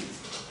easy.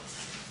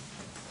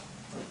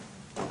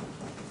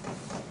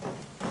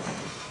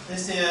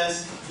 This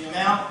is the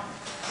amount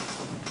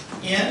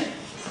in,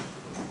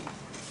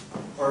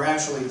 or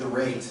actually the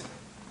rate,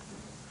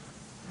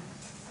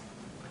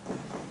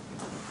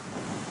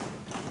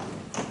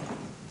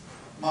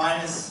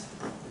 minus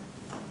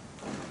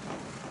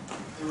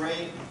the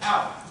rate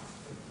out.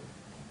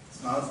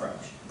 It's not a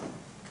fraction.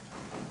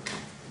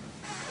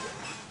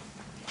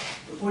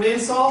 We put in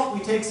salt,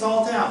 we take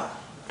salt out.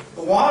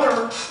 The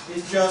water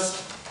is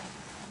just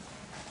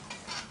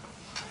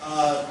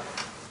the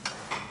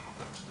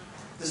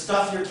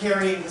stuff you're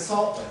carrying the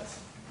salt with.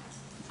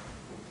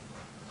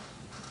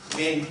 I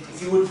mean,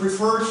 if you would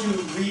prefer to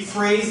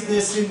rephrase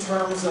this in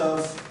terms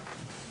of,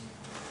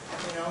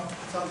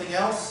 something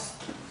else,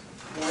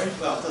 well, it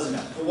doesn't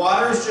matter. The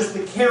water is just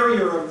the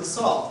carrier of the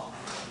salt.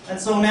 And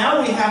so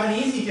now we have an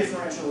easy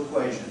differential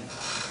equation.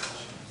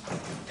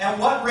 At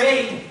what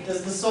rate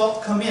does the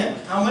salt come in?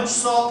 How much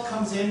salt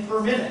comes in per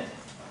minute?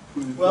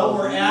 Well,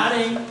 we're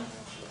adding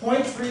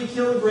 0.3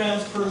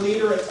 kilograms per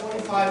liter at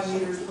 25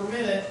 liters per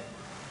minute.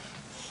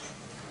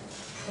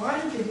 Why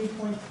did they do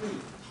 0.3?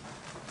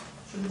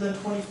 Should have done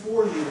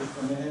 24 liters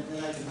per minute, and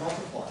then I could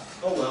multiply.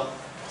 Oh well.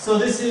 So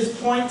this is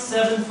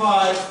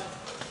 0.75.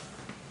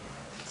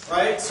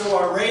 Right? So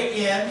our rate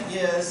in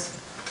is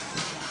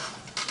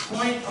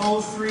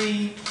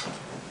 0.03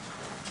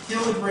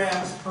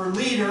 kilograms per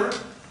liter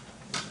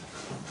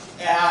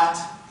at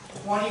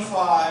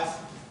 25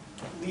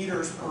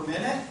 liters per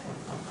minute.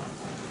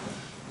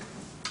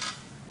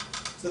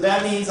 So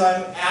that means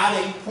I'm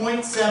adding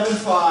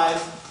 0.75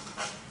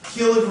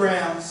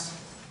 kilograms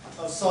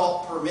of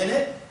salt per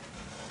minute.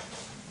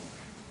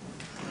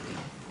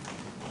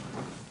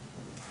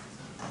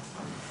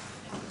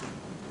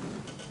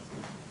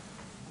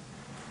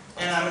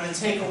 And I'm going to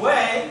take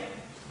away,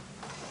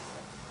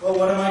 well,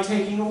 what am I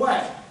taking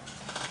away?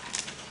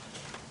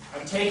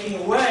 I'm taking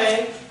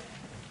away,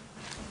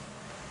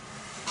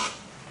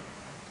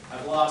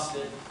 I've lost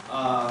it,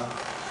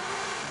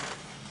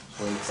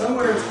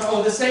 somewhere,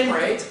 the same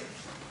rate.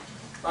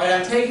 Right,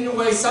 I'm taking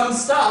away some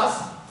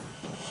stuff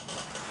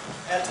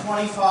at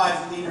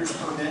 25 liters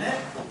per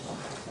minute.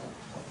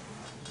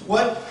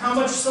 How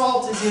much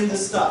salt is in the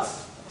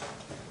stuff?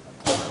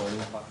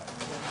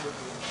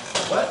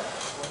 What?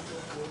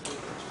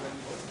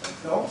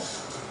 No?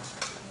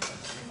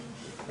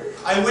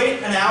 I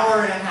wait an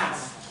hour and a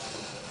half.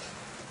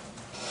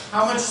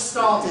 How much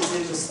salt is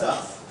in the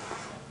stuff?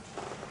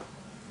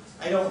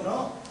 I don't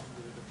know.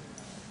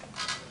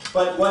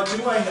 But what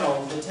do I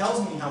know that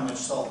tells me how much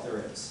salt there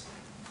is?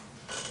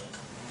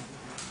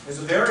 There's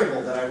a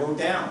variable that I wrote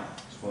down.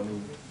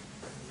 20.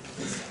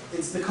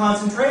 It's the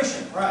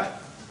concentration, right.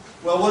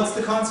 Well, what's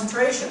the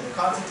concentration? The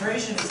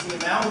concentration is the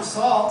amount of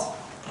salt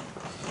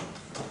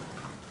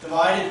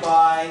divided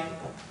by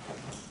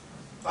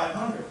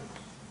 500.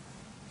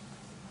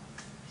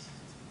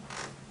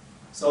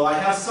 So I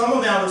have some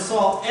amount of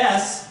salt,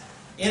 S,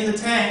 in the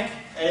tank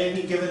at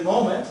any given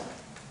moment.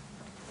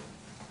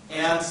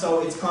 And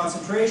so its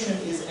concentration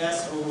is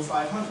S over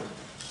 500.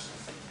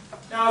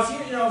 Now, if you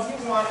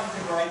want, you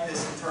can write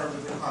this in terms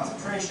of the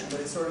concentration, but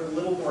it's sort of a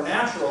little more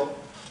natural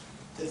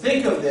to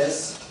think of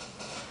this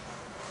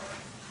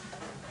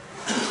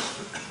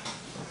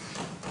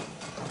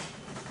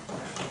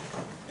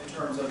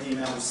of the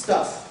amount of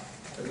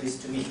stuff, at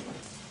least to me.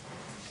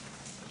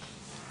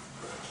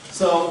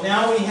 So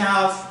now we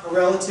have a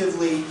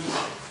relatively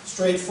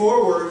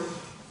straightforward.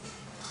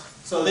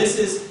 So this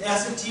is,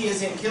 S of t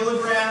is in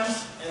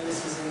kilograms, and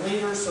this is in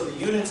liters, so the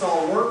units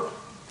all work.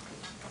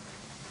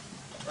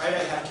 Right,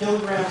 I have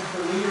kilograms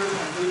per liter,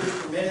 and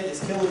liters per minute is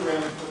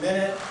kilograms per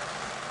minute.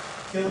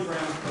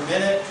 Kilograms per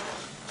minute.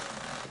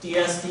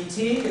 ds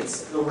dt,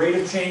 it's the rate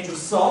of change of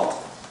salt.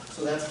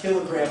 So that's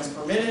kilograms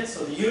per minute.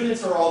 So the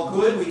units are all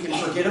good. We can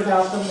forget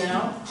about them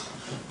now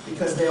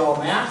because they all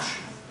match.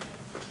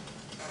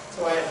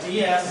 So I have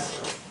ds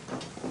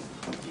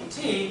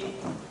dt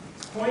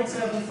is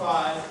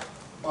 0.75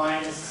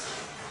 minus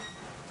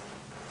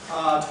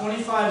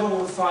 25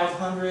 over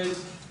 500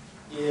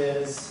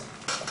 is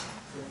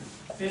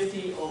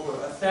 50 over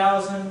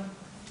 1,000,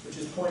 which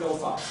is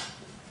 0.05.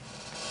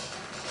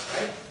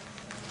 Right?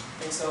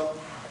 Think so?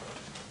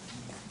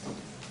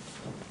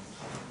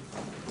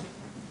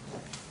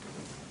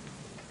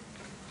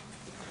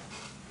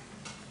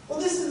 Well,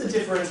 this is the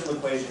differential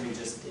equation we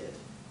just did.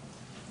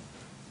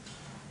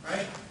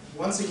 Right?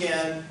 Once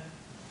again,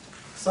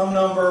 some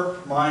number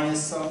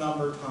minus some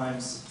number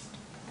times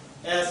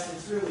s.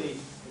 It's really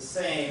the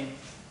same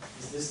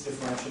as this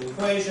differential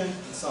equation.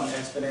 It's some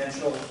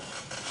exponential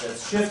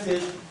that's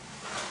shifted.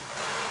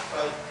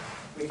 But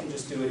we can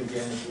just do it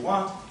again if you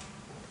want.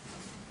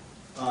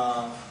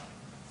 Yeah.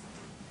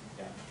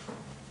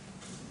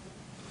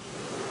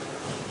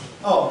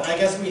 Oh, and I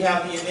guess we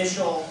have the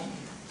initial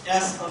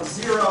s of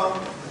 0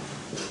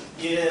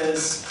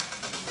 is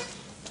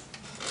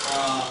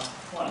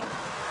 20.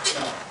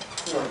 No,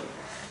 40.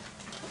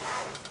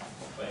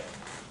 Wait.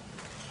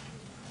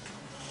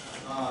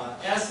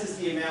 S is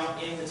the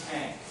amount in the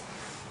tank.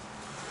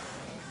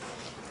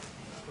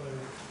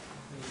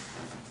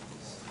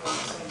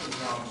 Something's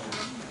wrong here.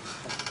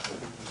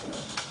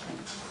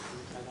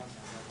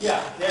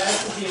 Yeah, the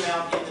S is the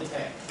amount in the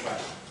tank.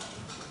 Right.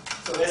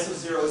 So S of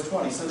 0 is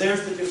 20. So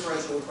there's the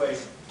differential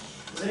equation.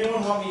 Does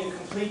anyone want me to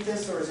complete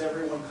this, or is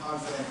everyone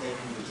confident they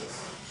can do this?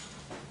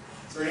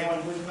 Is there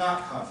anyone who's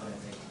not confident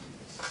they can do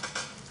this?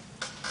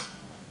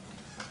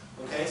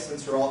 Okay,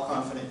 since you're all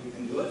confident you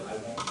can do it, I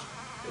won't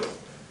do it.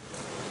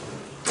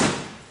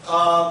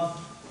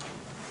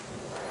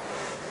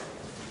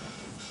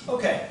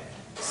 Okay,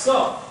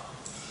 so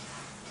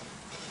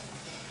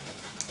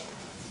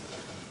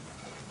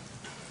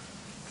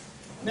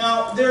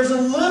now there's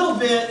a little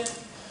bit.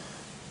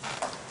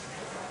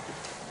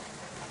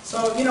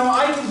 So, you know,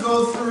 I could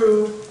go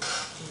through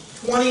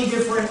 20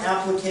 different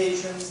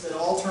applications that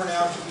all turn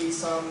out to be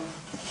some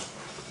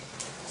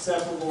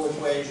separable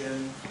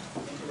equation,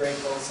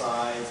 integrate both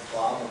sides,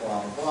 blah, blah,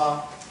 blah, blah,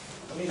 blah.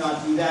 Let me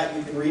not do that.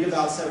 You can read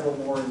about several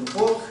more in the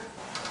book.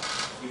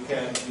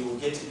 You will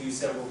get to do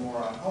several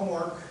more on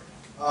homework.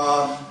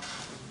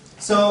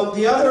 So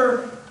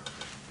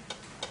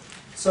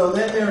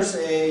then there's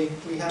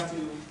we have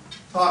to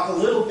talk a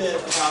little bit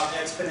about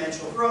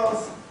exponential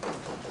growth,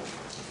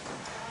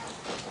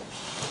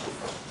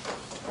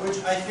 which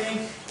I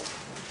think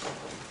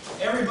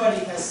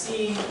everybody has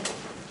seen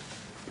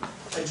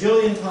a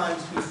jillion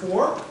times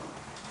before,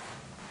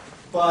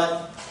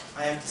 but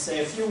I have to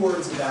say a few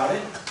words about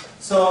it.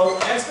 So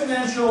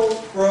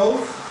exponential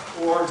growth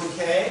or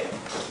decay,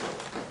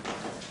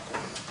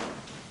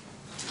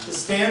 the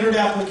standard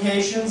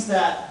applications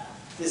that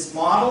this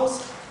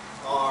models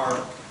are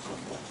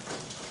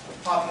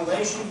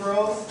population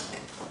growth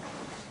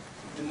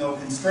with no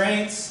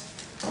constraints.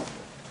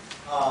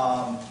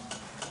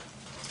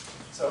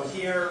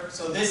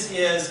 So this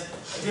is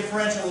a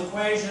differential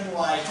equation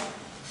like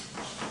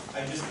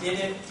I just did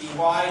it,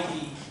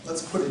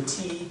 let's put a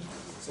t,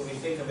 so we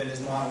think of it as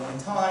modeling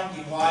time.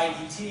 dy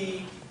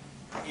dt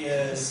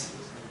is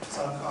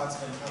some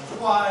constant times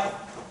y,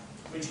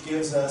 which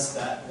gives us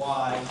that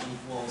y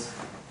equals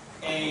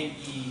a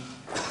e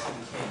to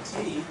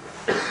kt.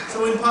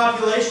 So in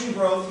population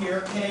growth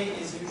here, k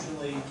is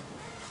usually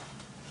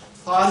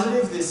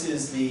positive. This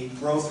is the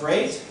growth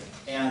rate,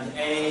 and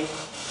a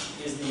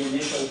is the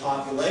initial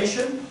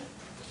population.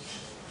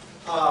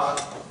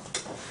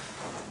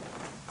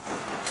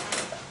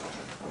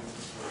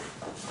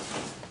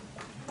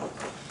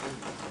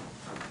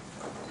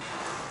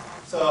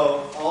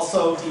 So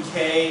also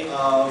decay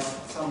of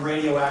some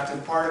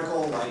radioactive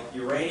particle like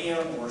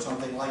uranium or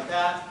something like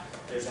that.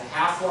 There's a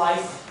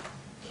half-life.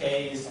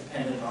 K is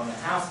dependent on the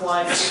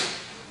half-life.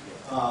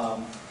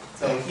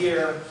 So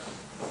here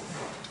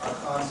our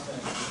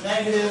constant is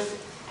negative.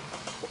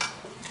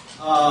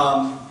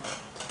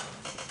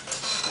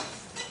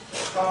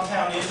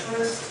 Compound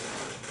interest.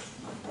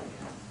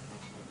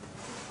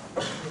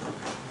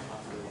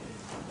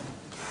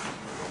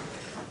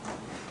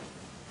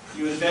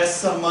 You invest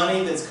some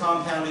money that's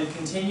compounded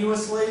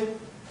continuously.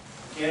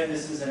 Again,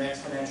 this is an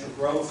exponential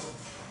growth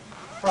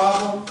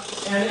problem.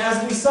 And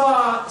as we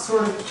saw,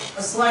 sort of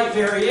a slight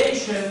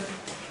variation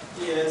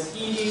is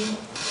heating,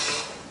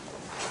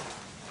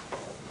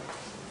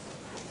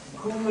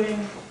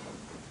 cooling,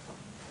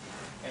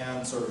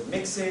 and sort of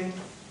mixing.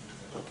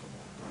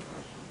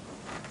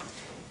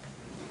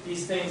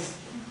 These things,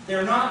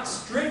 they're not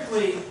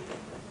strictly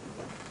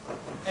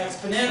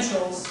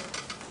exponentials,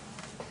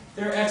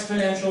 they're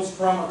exponentials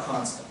from a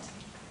constant.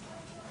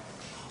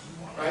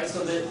 Right?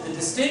 So the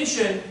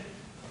distinction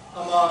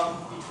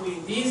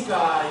between these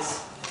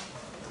guys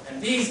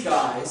and these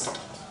guys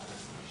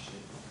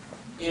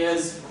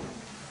is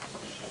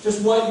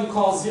just what you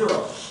call zero,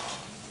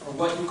 or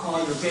what you call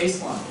your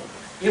baseline.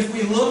 If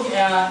we look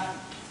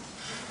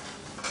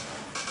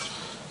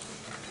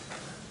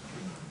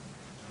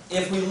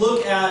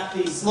at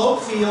the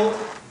slope field,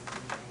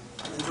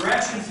 the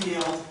direction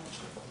field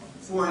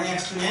for an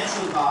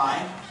exponential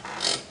guy,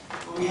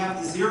 well, we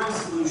have the zero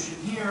solution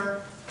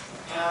here,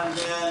 and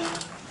then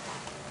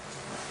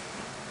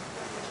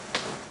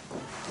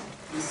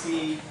we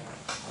see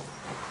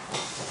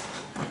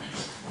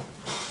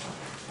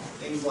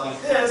things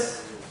like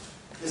this.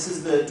 This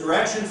is the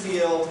direction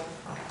field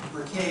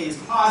where k is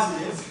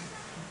positive.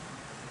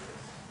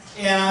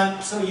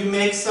 And so you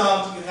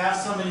have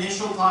some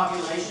initial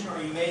population,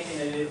 or you make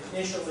an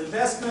initial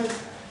investment,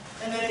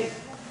 and then it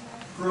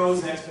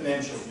grows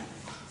exponentially.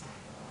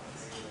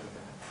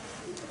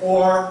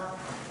 Or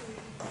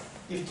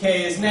if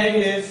k is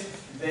negative,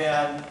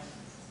 then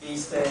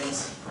these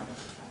things,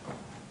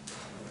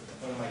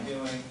 what am I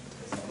doing?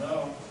 I don't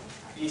know.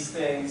 These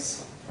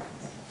things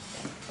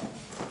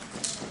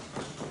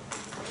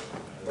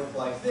look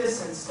like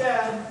this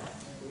instead.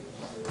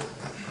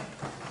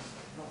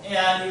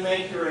 And you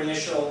make your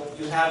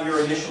you have your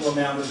initial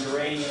amount of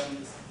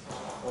uranium,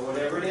 or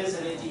whatever it is,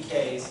 and it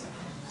decays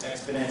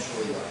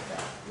exponentially like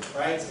that.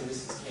 Right? So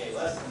this is k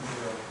less than 0.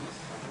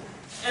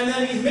 And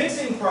then these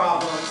mixing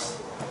problems,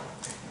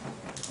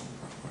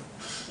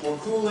 or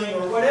cooling,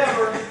 or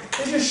whatever,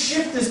 they just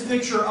shift this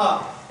picture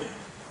up.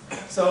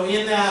 So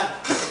in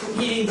that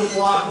heating the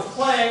block of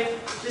clay,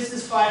 this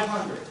is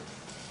 500.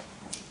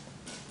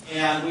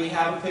 And we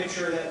have a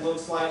picture that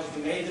looks like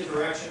we made the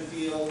direction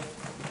field.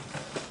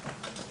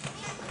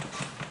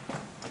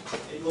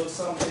 It looks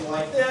something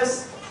like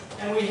this.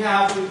 And we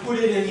put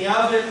it in the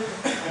oven,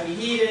 and we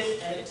heat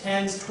it, and it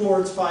tends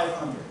towards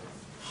 500.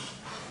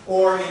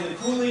 Or in the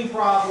cooling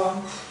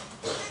problem,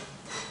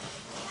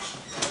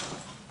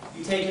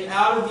 you take it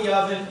out of the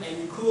oven, and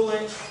you cool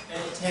it,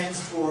 and it tends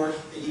toward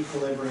the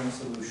equilibrium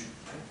solution.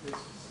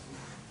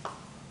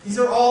 These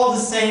are all the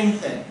same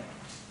thing.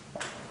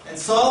 And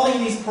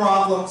solving these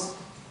problems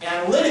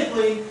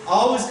analytically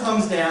always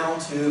comes down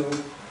to,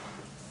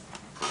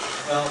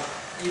 well,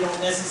 you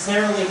don't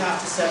necessarily have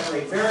to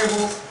separate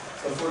variables.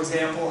 So for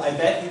example, I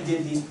bet you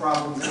did these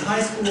problems in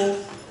high school,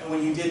 and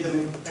when you did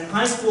them in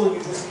high school, you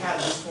just had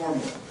this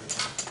formula.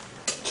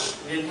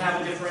 You didn't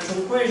have a differential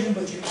equation,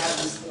 but you had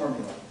this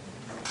formula.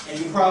 And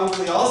you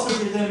probably also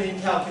did them in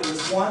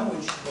Calculus 1,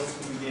 which most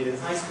of you did in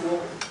high school.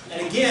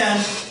 And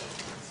again,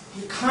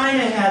 you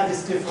kind of had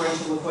this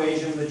differential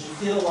equation, but you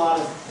did a lot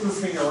of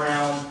proofing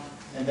around,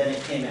 and then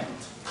it came out.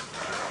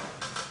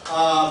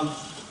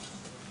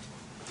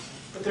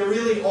 But they're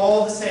really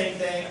all the same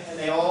thing, and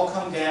they all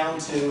come down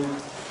to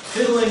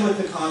fiddling with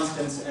the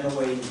constants, and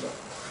away you go.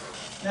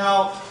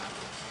 Now,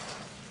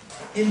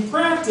 in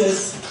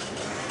practice,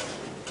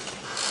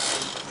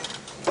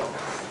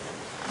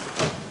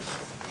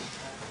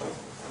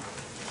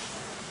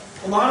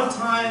 a lot of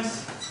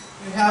times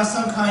you have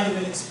some kind of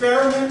an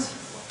experiment,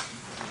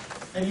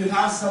 and you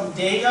have some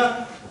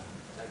data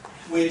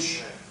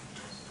which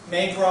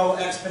may grow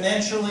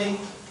exponentially,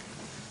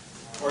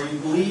 or you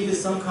believe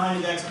is some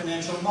kind of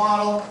exponential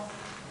model.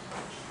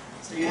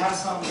 So you have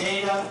some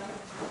data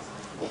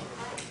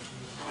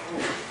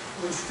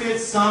which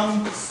fits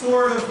some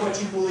sort of what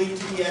you believe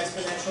to be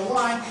exponential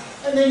line,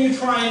 and then you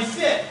try and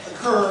fit a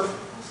curve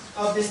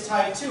of this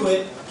type to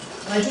it.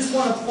 And I just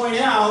want to point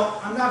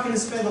out, I'm not going to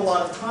spend a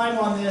lot of time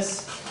on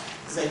this,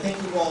 because I think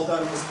you've all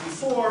done this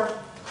before.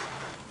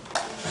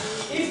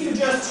 If you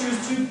just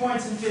choose 2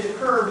 points and fit a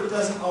curve, it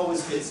doesn't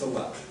always fit so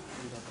well.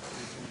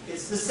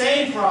 It's the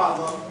same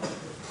problem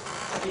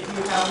if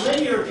you have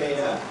linear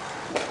data.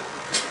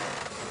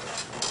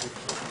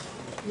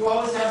 You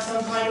always have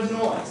some kind of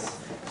noise.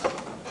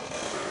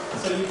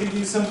 So you can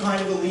do some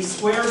kind of a least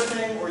squares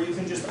thing, or you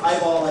can just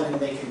eyeball it and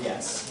make a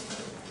guess.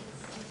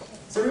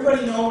 Does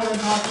everybody know what I'm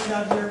talking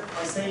about here? Am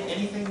I saying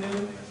anything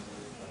new?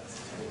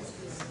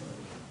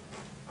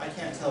 I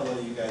can't tell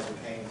whether you guys are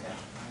paying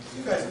attention.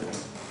 You guys are,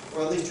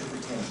 or at least you're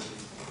pretending.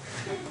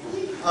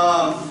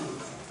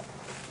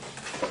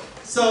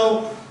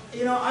 So,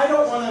 you know, I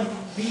don't want to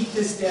beat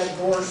this dead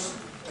horse.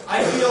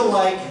 I feel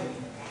like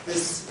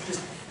this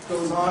just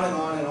goes on and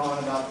on and on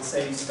about the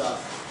same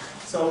stuff.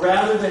 So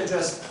rather than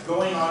just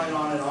going on and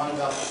on and on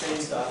about the same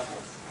stuff,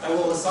 I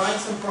will assign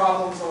some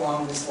problems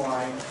along this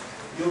line.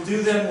 You'll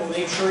do them, we'll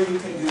make sure you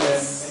can do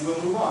them, and we'll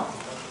move on.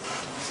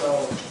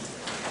 So,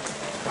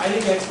 I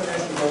think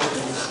exponential growth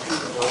is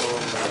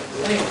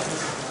stupid. Anyway,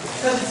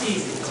 because it's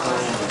easy.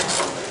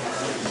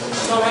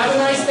 So have a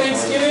nice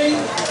Thanksgiving.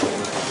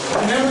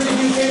 Remember to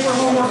do paper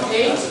homework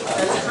 8.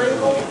 That's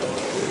critical.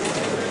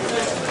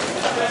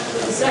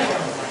 Especially the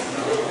second.